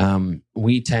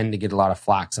 We tend to get a lot of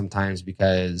flack sometimes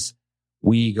because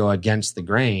we go against the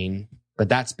grain, but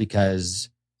that's because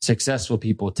successful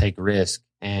people take risk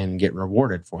and get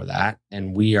rewarded for that.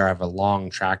 And we have a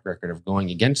long track record of going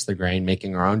against the grain,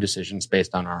 making our own decisions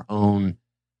based on our own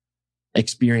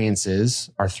experiences,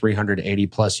 our 380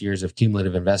 plus years of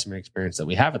cumulative investment experience that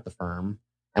we have at the firm,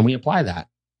 and we apply that.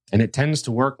 And it tends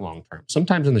to work long term.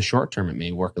 Sometimes in the short term, it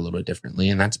may work a little bit differently,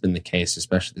 and that's been the case,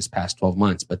 especially this past 12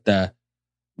 months. But the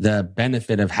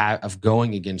benefit of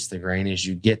going against the grain is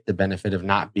you get the benefit of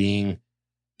not being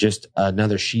just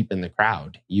another sheep in the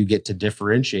crowd. You get to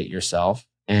differentiate yourself,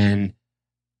 and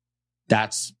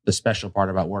that's the special part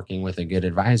about working with a good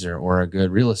advisor or a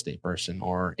good real estate person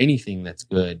or anything that's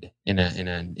good in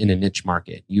a niche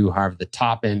market. You have the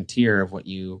top end tier of what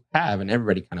you have, and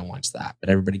everybody kind of wants that. But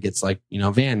everybody gets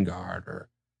Vanguard or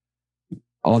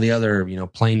all the other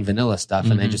plain vanilla stuff,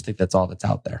 and they just think that's all that's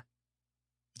out there.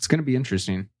 It's going to be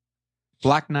interesting.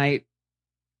 Black Knight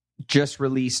just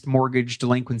released mortgage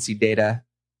delinquency data.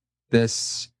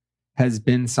 This has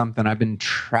been something I've been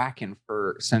tracking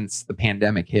since the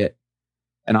pandemic hit.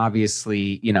 And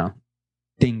obviously,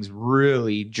 things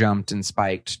really jumped and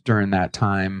spiked during that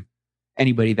time.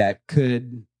 Anybody that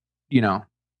could,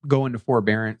 go into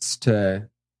forbearance to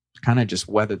kind of just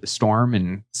weather the storm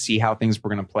and see how things were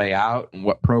going to play out and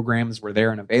what programs were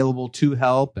there and available to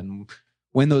help and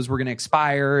when those were going to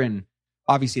expire. And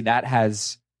obviously that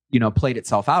has, played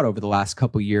itself out over the last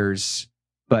couple years.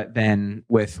 But then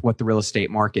with what the real estate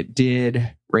market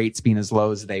did, rates being as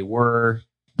low as they were,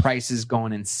 prices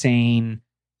going insane,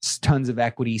 tons of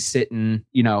equity sitting,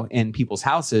 in people's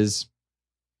houses,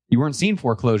 you weren't seeing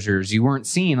foreclosures. You weren't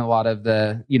seeing a lot of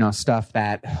the, stuff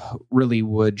that really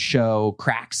would show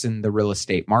cracks in the real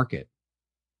estate market.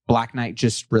 Black Knight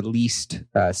just released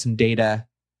some data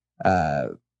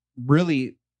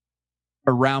really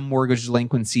around mortgage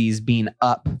delinquencies being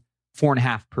up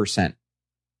 4.5%.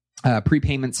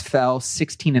 Prepayments fell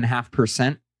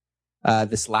 16.5%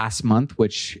 this last month,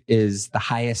 which is the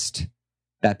highest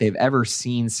that they've ever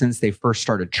seen since they first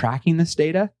started tracking this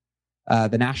data.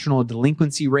 The national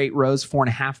delinquency rate rose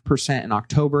 4.5% in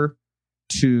October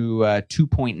to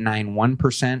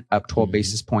 2.91%, up 12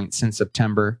 basis points since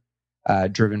September,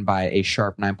 driven by a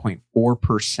sharp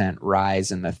 9.4%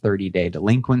 rise in the 30-day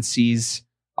delinquencies.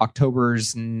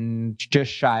 October's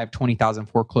just shy of 20,000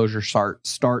 foreclosure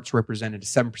starts represented a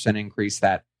 7% increase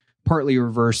that partly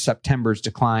reversed September's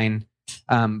decline.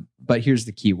 But here's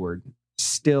the key word.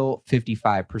 Still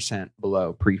 55%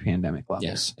 below pre-pandemic levels.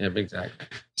 Yes, exactly.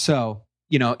 So,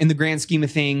 in the grand scheme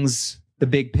of things, the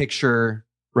big picture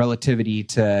relativity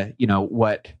to,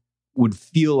 what would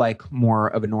feel like more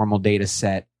of a normal data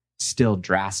set, still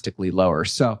drastically lower.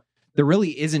 So there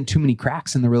really isn't too many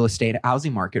cracks in the real estate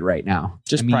housing market right now.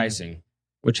 Just pricing,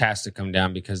 which has to come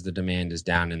down because the demand is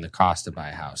down and the cost to buy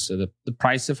a house. So the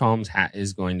price of homes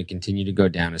is going to continue to go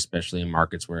down, especially in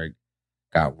markets where it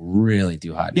got really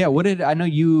too hot. Yeah. I know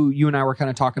you and I were kind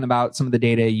of talking about some of the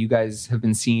data you guys have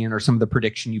been seeing or some of the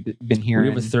prediction you've been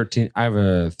hearing. I have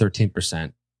a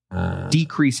 13%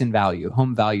 decrease in value,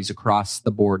 home values across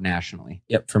the board nationally.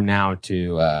 Yep. From now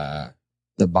to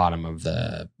the bottom of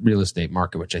the real estate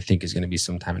market, which I think is going to be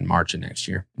sometime in March of next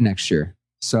year.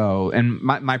 So, and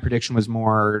my prediction was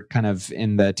more kind of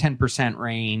in the 10%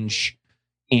 range,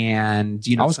 And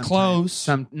I was close.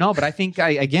 But I think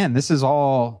this is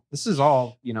all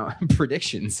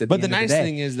predictions. But the nice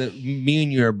thing is that me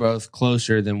and you are both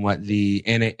closer than what the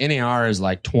NAR is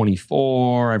like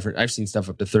 24. I've seen stuff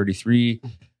up to 33.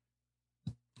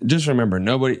 Just remember,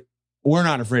 we're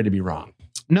not afraid to be wrong.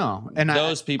 No, and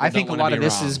those people. I think a lot of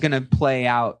this is going to play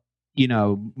out,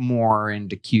 more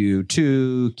into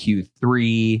Q2,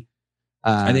 Q3.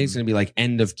 I think it's going to be like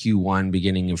end of Q1,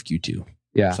 beginning of Q2.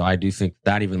 Yeah. So I do think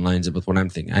that even lines up with what I'm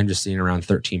thinking. I'm just seeing around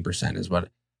 13% is what,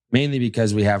 mainly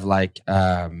because we have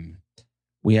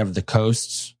we have the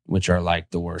coasts, which are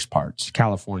like the worst parts.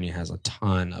 California has a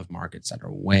ton of markets that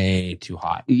are way too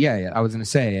hot. Yeah. I was going to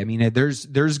say, I mean, there's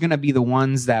going to be the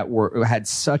ones that had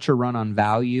such a run on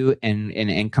value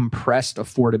and compressed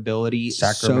affordability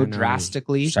so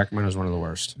drastically. Sacramento is one of the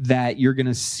worst. That you're going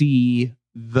to see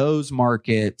those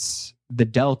markets, the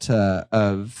delta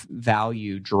of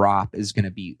value drop is going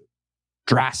to be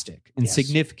drastic and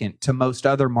significant to most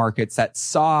other markets that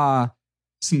saw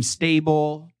some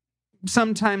stable,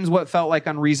 sometimes what felt like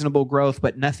unreasonable growth,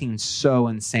 but nothing so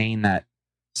insane that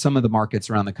some of the markets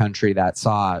around the country that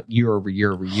saw year over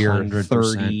year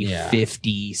 30,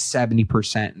 50,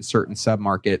 70% in certain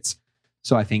submarkets.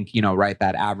 So I think,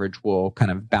 that average will kind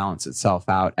of balance itself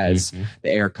out as the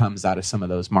air comes out of some of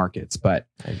those markets. But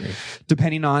I agree.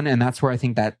 Depending on, and that's where I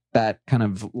think that kind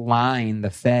of line the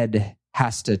Fed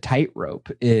has to tightrope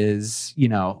is,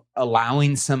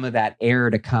 allowing some of that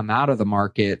air to come out of the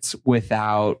markets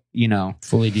without,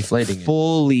 fully deflating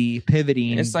fully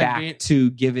pivoting back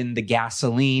to giving the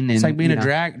gasoline. And it's like being a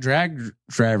drag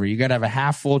driver. You got to have a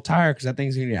half full tire because that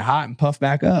thing's going to get hot and puff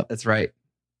back up. That's right.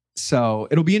 So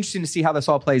it'll be interesting to see how this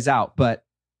all plays out. But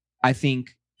I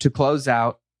think to close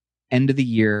out end of the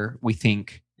year, we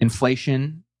think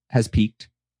inflation has peaked.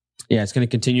 Yeah, it's going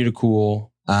to continue to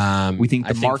cool. We think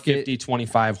the market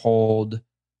 50-25 hold.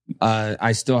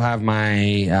 I still have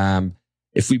my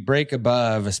if we break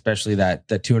above, especially that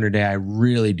 200-day, I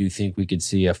really do think we could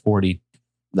see a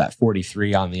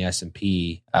 43 on the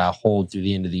S&P hold through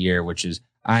the end of the year, which is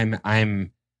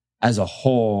I'm as a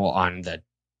whole on the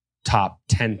top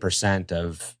 10%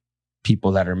 of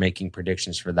people that are making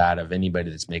predictions for that, of anybody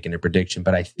that's making a prediction.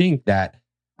 But I think that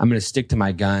I'm going to stick to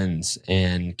my guns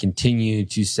and continue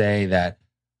to say that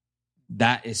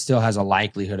still has a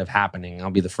likelihood of happening.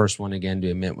 I'll be the first one again to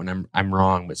admit when I'm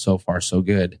wrong, but so far so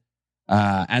good.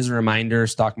 As a reminder,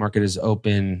 stock market is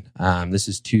open. This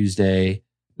is Tuesday,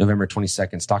 November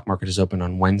 22nd. Stock market is open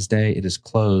on Wednesday. It is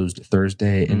closed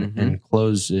Thursday and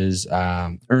closes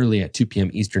early at 2 p.m.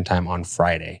 Eastern time on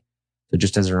Friday. So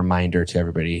just as a reminder to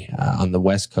everybody, on the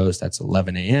West Coast, that's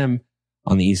 11 a.m.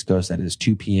 On the East Coast, that is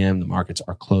 2 p.m. The markets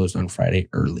are closed on Friday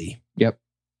early. Yep.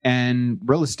 And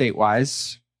real estate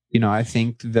wise, I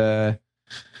think the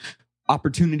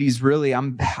opportunities really,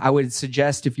 I would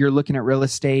suggest if you're looking at real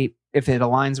estate, if it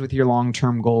aligns with your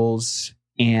long-term goals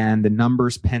and the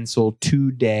numbers pencil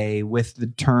today with the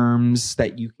terms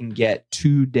that you can get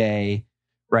today,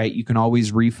 right? You can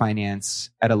always refinance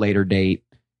at a later date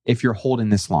if you're holding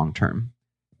this long-term.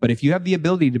 But if you have the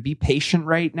ability to be patient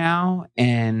right now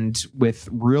and with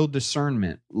real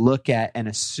discernment, look at and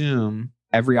assume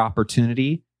every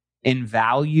opportunity in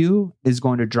value is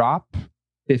going to drop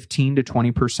 15 to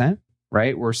 20%,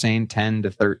 right? We're saying 10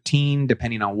 to 13,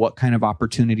 depending on what kind of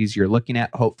opportunities you're looking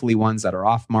at. Hopefully ones that are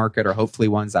off market or hopefully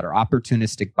ones that are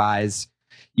opportunistic buys,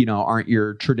 aren't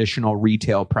your traditional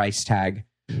retail price tag,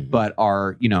 but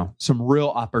are, some real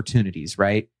opportunities,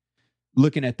 right?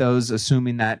 Looking at those,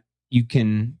 assuming that you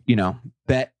can,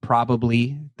 bet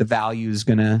probably the value is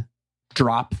going to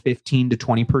drop 15 to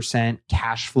 20%.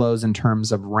 Cash flows in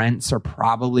terms of rents are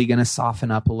probably going to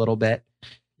soften up a little bit.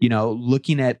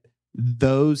 Looking at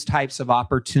those types of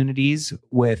opportunities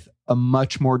with a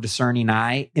much more discerning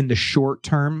eye in the short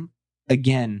term.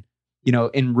 Again,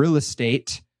 in real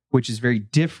estate, which is very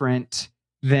different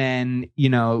than,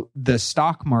 the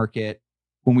stock market.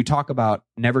 When we talk about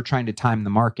never trying to time the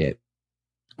market,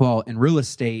 well, in real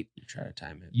estate, you try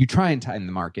and time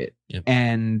the market. Yep.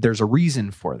 And there's a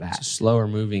reason for that. It's slower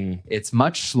moving. It's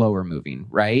much slower moving,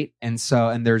 right? And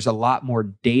there's a lot more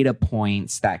data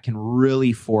points that can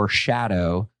really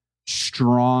foreshadow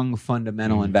strong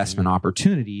fundamental investment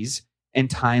opportunities and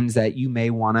times that you may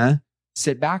want to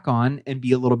sit back on and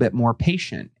be a little bit more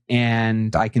patient.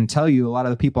 And I can tell you a lot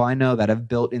of the people I know that have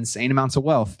built insane amounts of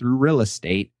wealth through real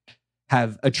estate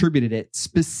have attributed it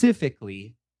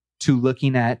specifically to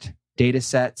looking at data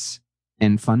sets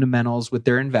and fundamentals with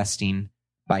their investing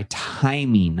by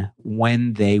timing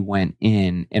when they went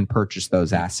in and purchased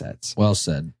those assets. Well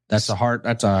said. That's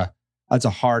a that's a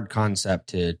hard concept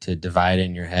to divide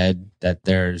in your head, that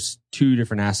there's two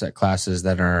different asset classes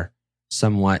that are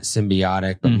somewhat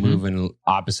symbiotic but moving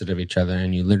opposite of each other.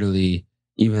 And you literally,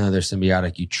 even though they're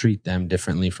symbiotic, you treat them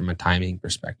differently from a timing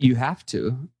perspective. You have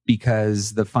to,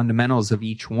 because the fundamentals of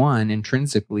each one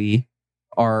intrinsically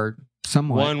are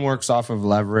somewhat. One works off of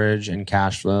leverage and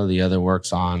cash flow. The other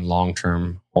works on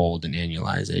long-term hold and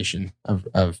annualization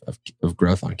of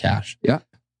growth on cash. Yeah.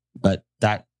 But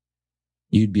that,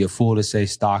 you'd be a fool to say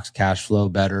stocks cash flow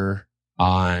better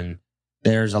on,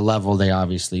 there's a level they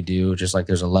obviously do, just like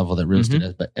there's a level that real estate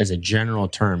does. But as a general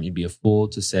term, you'd be a fool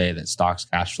to say that stocks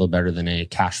cash flow better than a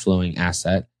cash flowing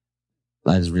asset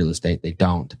as real estate. They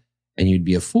don't. And you'd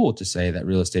be a fool to say that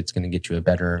real estate's going to get you a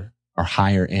better or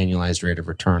higher annualized rate of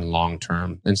return long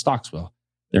term than stocks will.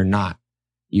 They're not.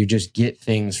 You just get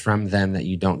things from them that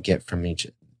you don't get from each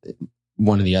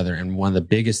one or the other. And one of the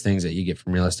biggest things that you get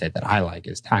from real estate that I like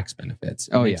is tax benefits.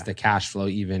 It makes the cash flow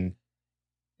even,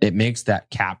 it makes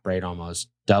that cap rate almost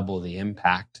double the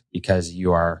impact, because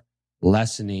you are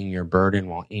lessening your burden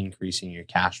while increasing your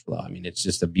cash flow. I mean, it's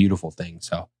just a beautiful thing.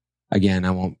 So again,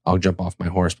 I'll jump off my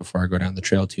horse before I go down the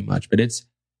trail too much, but it's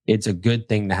a good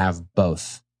thing to have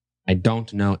both. I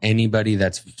don't know anybody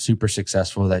that's super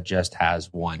successful that just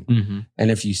has one. And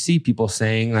if you see people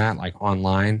saying that like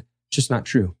online, it's just not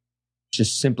true. It's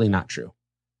just simply not true.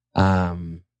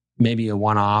 Maybe a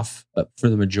one-off, but for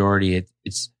the majority,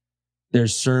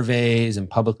 there's surveys and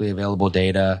publicly available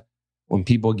data. When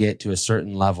people get to a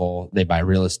certain level, they buy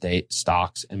real estate,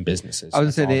 stocks, and businesses. I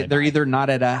would say they're either not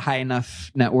at a high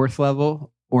enough net worth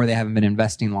level, or they haven't been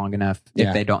investing long enough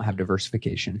if they don't have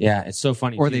diversification. Yeah, it's so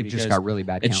funny. Or they've just got really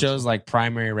bad counsel. It shows like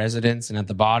primary residence, and at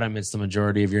the bottom, it's the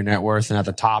majority of your net worth. And at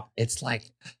the top, it's like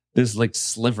this like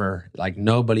sliver, like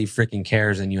nobody freaking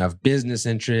cares. And you have business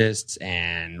interests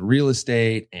and real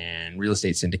estate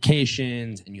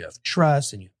syndications, and you have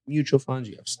trusts, and you have mutual funds,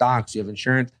 you have stocks, you have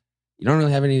insurance. You don't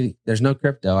really have any, there's no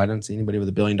crypto. I don't see anybody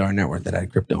with $1 billion net worth that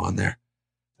had crypto on there.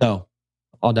 So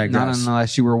I'll digress. Not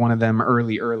unless you were one of them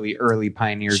early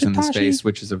pioneers in the space,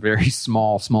 which is a very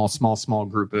small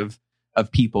group of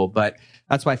people. But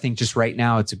that's why I think just right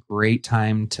now, it's a great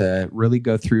time to really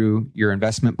go through your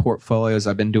investment portfolios.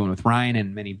 I've been doing with Ryan,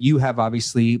 and many of you have,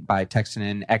 obviously, by texting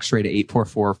in X-ray to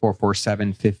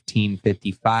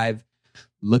 844-447-1555.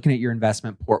 Looking at your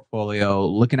investment portfolio,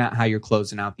 looking at how you're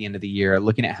closing out the end of the year,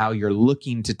 looking at how you're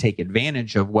looking to take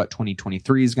advantage of what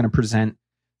 2023 is going to present.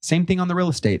 Same thing on the real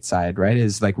estate side, right?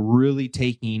 Is like really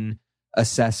taking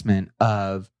assessment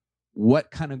of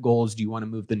what kind of goals do you want to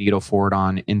move the needle forward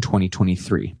on in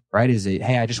 2023, right? Is it,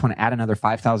 hey, I just want to add another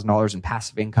 $5,000 in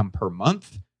passive income per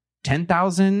month,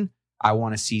 10,000. I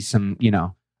want to see some,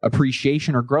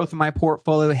 appreciation or growth in my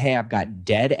portfolio. Hey, I've got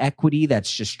dead equity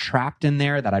that's just trapped in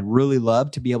there that I'd really love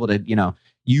to be able to,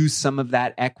 use some of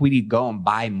that equity to go and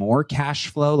buy more cash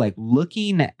flow. Like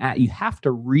looking at, you have to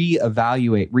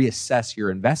reassess your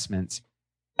investments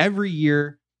every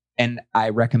year. And I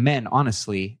recommend,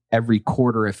 honestly, every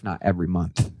quarter, if not every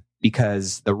month,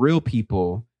 because the real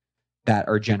people that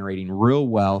are generating real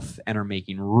wealth and are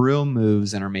making real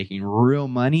moves and are making real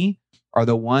money are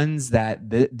the ones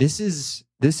that this is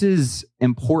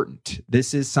important.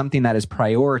 This is something that is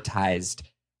prioritized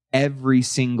every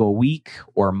single week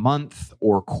or month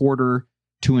or quarter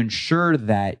to ensure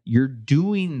that you're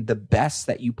doing the best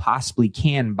that you possibly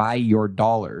can by your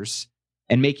dollars,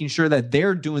 and making sure that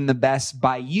they're doing the best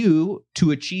by you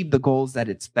to achieve the goals that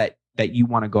you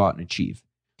want to go out and achieve.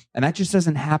 And that just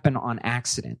doesn't happen on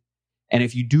accident. And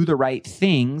if you do the right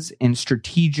things in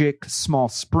strategic small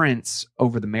sprints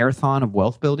over the marathon of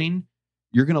wealth building,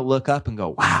 you're going to look up and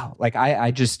go, wow. Like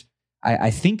I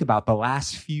think about the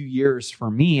last few years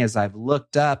for me as I've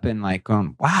looked up and like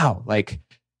going, wow, like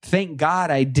thank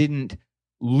God I didn't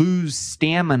lose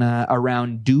stamina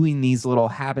around doing these little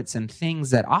habits and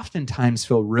things that oftentimes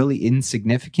feel really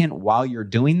insignificant while you're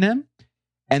doing them.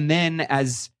 And then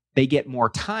as they get more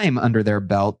time under their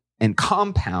belt and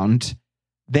compound,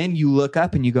 then you look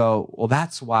up and you go, well,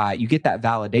 that's why you get that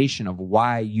validation of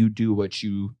why you do what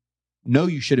you know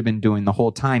you should have been doing the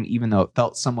whole time, even though it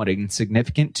felt somewhat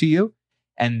insignificant to you.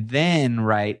 And then,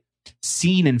 right,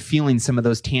 seeing and feeling some of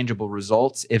those tangible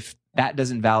results, if that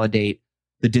doesn't validate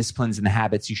the disciplines and the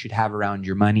habits you should have around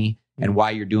your money and why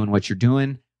you're doing what you're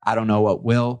doing, I don't know what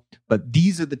will. But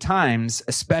these are the times,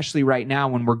 especially right now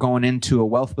when we're going into a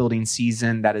wealth building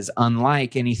season that is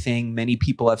unlike anything many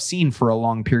people have seen for a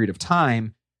long period of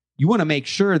time. You want to make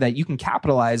sure that you can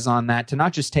capitalize on that to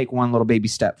not just take one little baby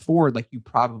step forward like you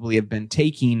probably have been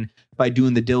taking by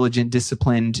doing the diligent,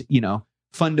 disciplined,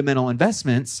 fundamental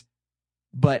investments,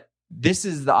 but this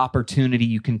is the opportunity.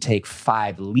 You can take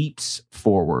 5 leaps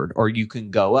forward, or you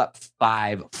can go up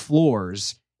 5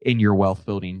 floors in your wealth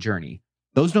building journey.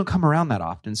 Those don't come around that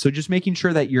often. So just making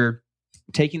sure that you're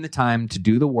taking the time to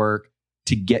do the work,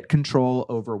 to get control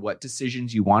over what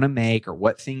decisions you want to make or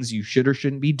what things you should or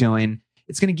shouldn't be doing.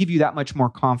 It's going to give you that much more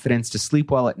confidence to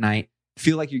sleep well at night,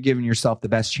 feel like you're giving yourself the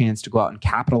best chance to go out and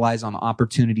capitalize on the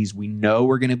opportunities we know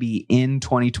we're going to be in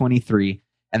 2023.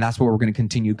 And that's what we're going to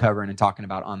continue covering and talking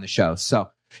about on the show. So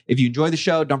if you enjoy the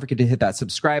show, don't forget to hit that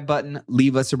subscribe button,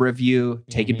 leave us a review,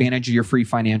 take advantage of your free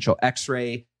financial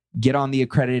x-ray, get on the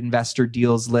accredited investor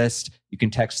deals list. You can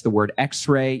text the word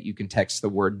x-ray, you can text the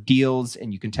word deals,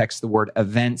 and you can text the word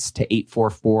events to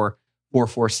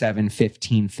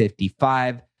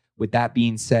 844-447-1555. With that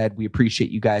being said, we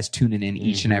appreciate you guys tuning in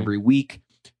each and every week,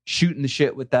 shooting the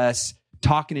shit with us,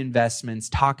 talking investments,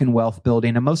 talking wealth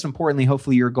building, and most importantly,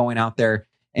 hopefully you're going out there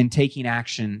and taking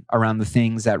action around the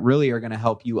things that really are going to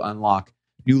help you unlock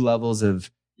new levels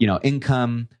of,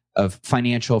 income, of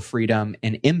financial freedom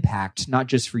and impact, not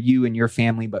just for you and your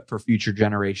family, but for future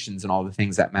generations and all the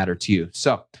things that matter to you.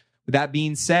 So with that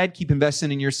being said, keep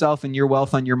investing in yourself and your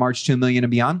wealth on your march to $1 million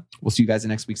and beyond. We'll see you guys in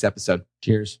next week's episode.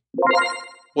 Cheers.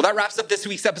 Well, that wraps up this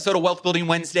week's episode of Wealth Building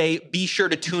Wednesday. Be sure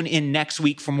to tune in next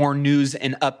week for more news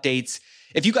and updates.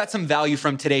 If you got some value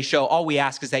from today's show, all we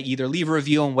ask is that you either leave a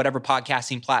review on whatever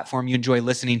podcasting platform you enjoy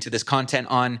listening to this content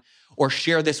on, or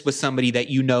share this with somebody that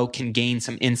you know can gain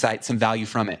some insight, some value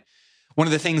from it. One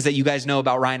of the things that you guys know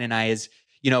about Ryan and I is,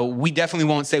 we definitely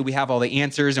won't say we have all the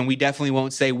answers, and we definitely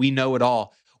won't say we know it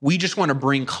all. We just want to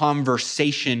bring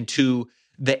conversation to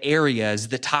the areas,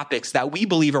 the topics that we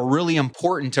believe are really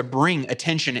important to bring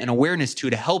attention and awareness to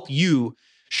help you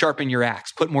sharpen your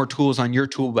axe, put more tools on your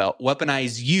tool belt,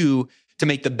 weaponize you to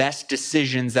make the best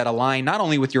decisions that align not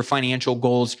only with your financial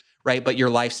goals, right, but your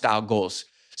lifestyle goals.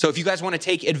 So if you guys want to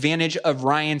take advantage of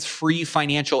Ryan's free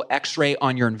financial x-ray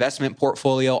on your investment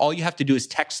portfolio, all you have to do is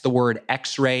text the word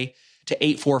x-ray to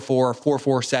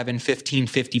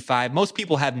 844-447-1555. Most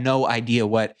people have no idea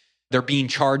what they're being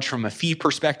charged from a fee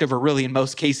perspective, or really in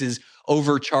most cases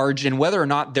overcharged, and whether or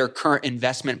not their current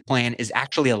investment plan is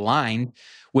actually aligned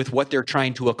with what they're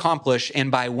trying to accomplish and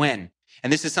by when.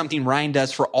 And this is something Ryan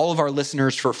does for all of our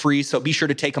listeners for free. So be sure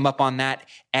to take him up on that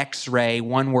x-ray,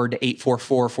 one word, to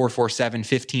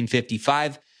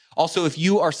 844-447-1555. Also, if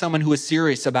you are someone who is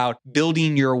serious about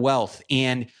building your wealth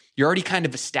and you're already kind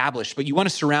of established, but you want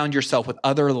to surround yourself with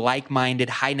other like-minded,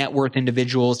 high net worth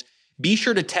individuals, be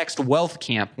sure to text Wealth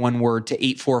Camp, one word, to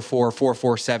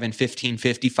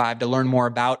 844-447-1555 to learn more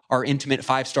about our intimate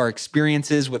 5-star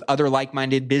experiences with other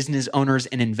like-minded business owners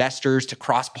and investors, to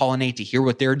cross-pollinate, to hear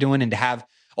what they're doing, and to have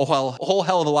a whole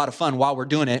hell of a lot of fun while we're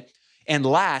doing it. And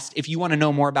last, if you want to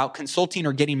know more about consulting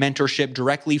or getting mentorship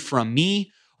directly from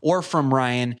me or from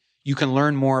Ryan, you can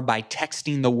learn more by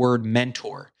texting the word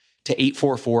mentor to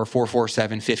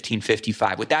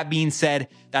 844-447-1555. With that being said,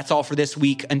 that's all for this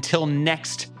week. Until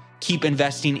next, keep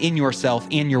investing in yourself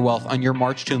and your wealth on your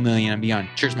march to $1 million and beyond.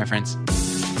 Cheers, my friends.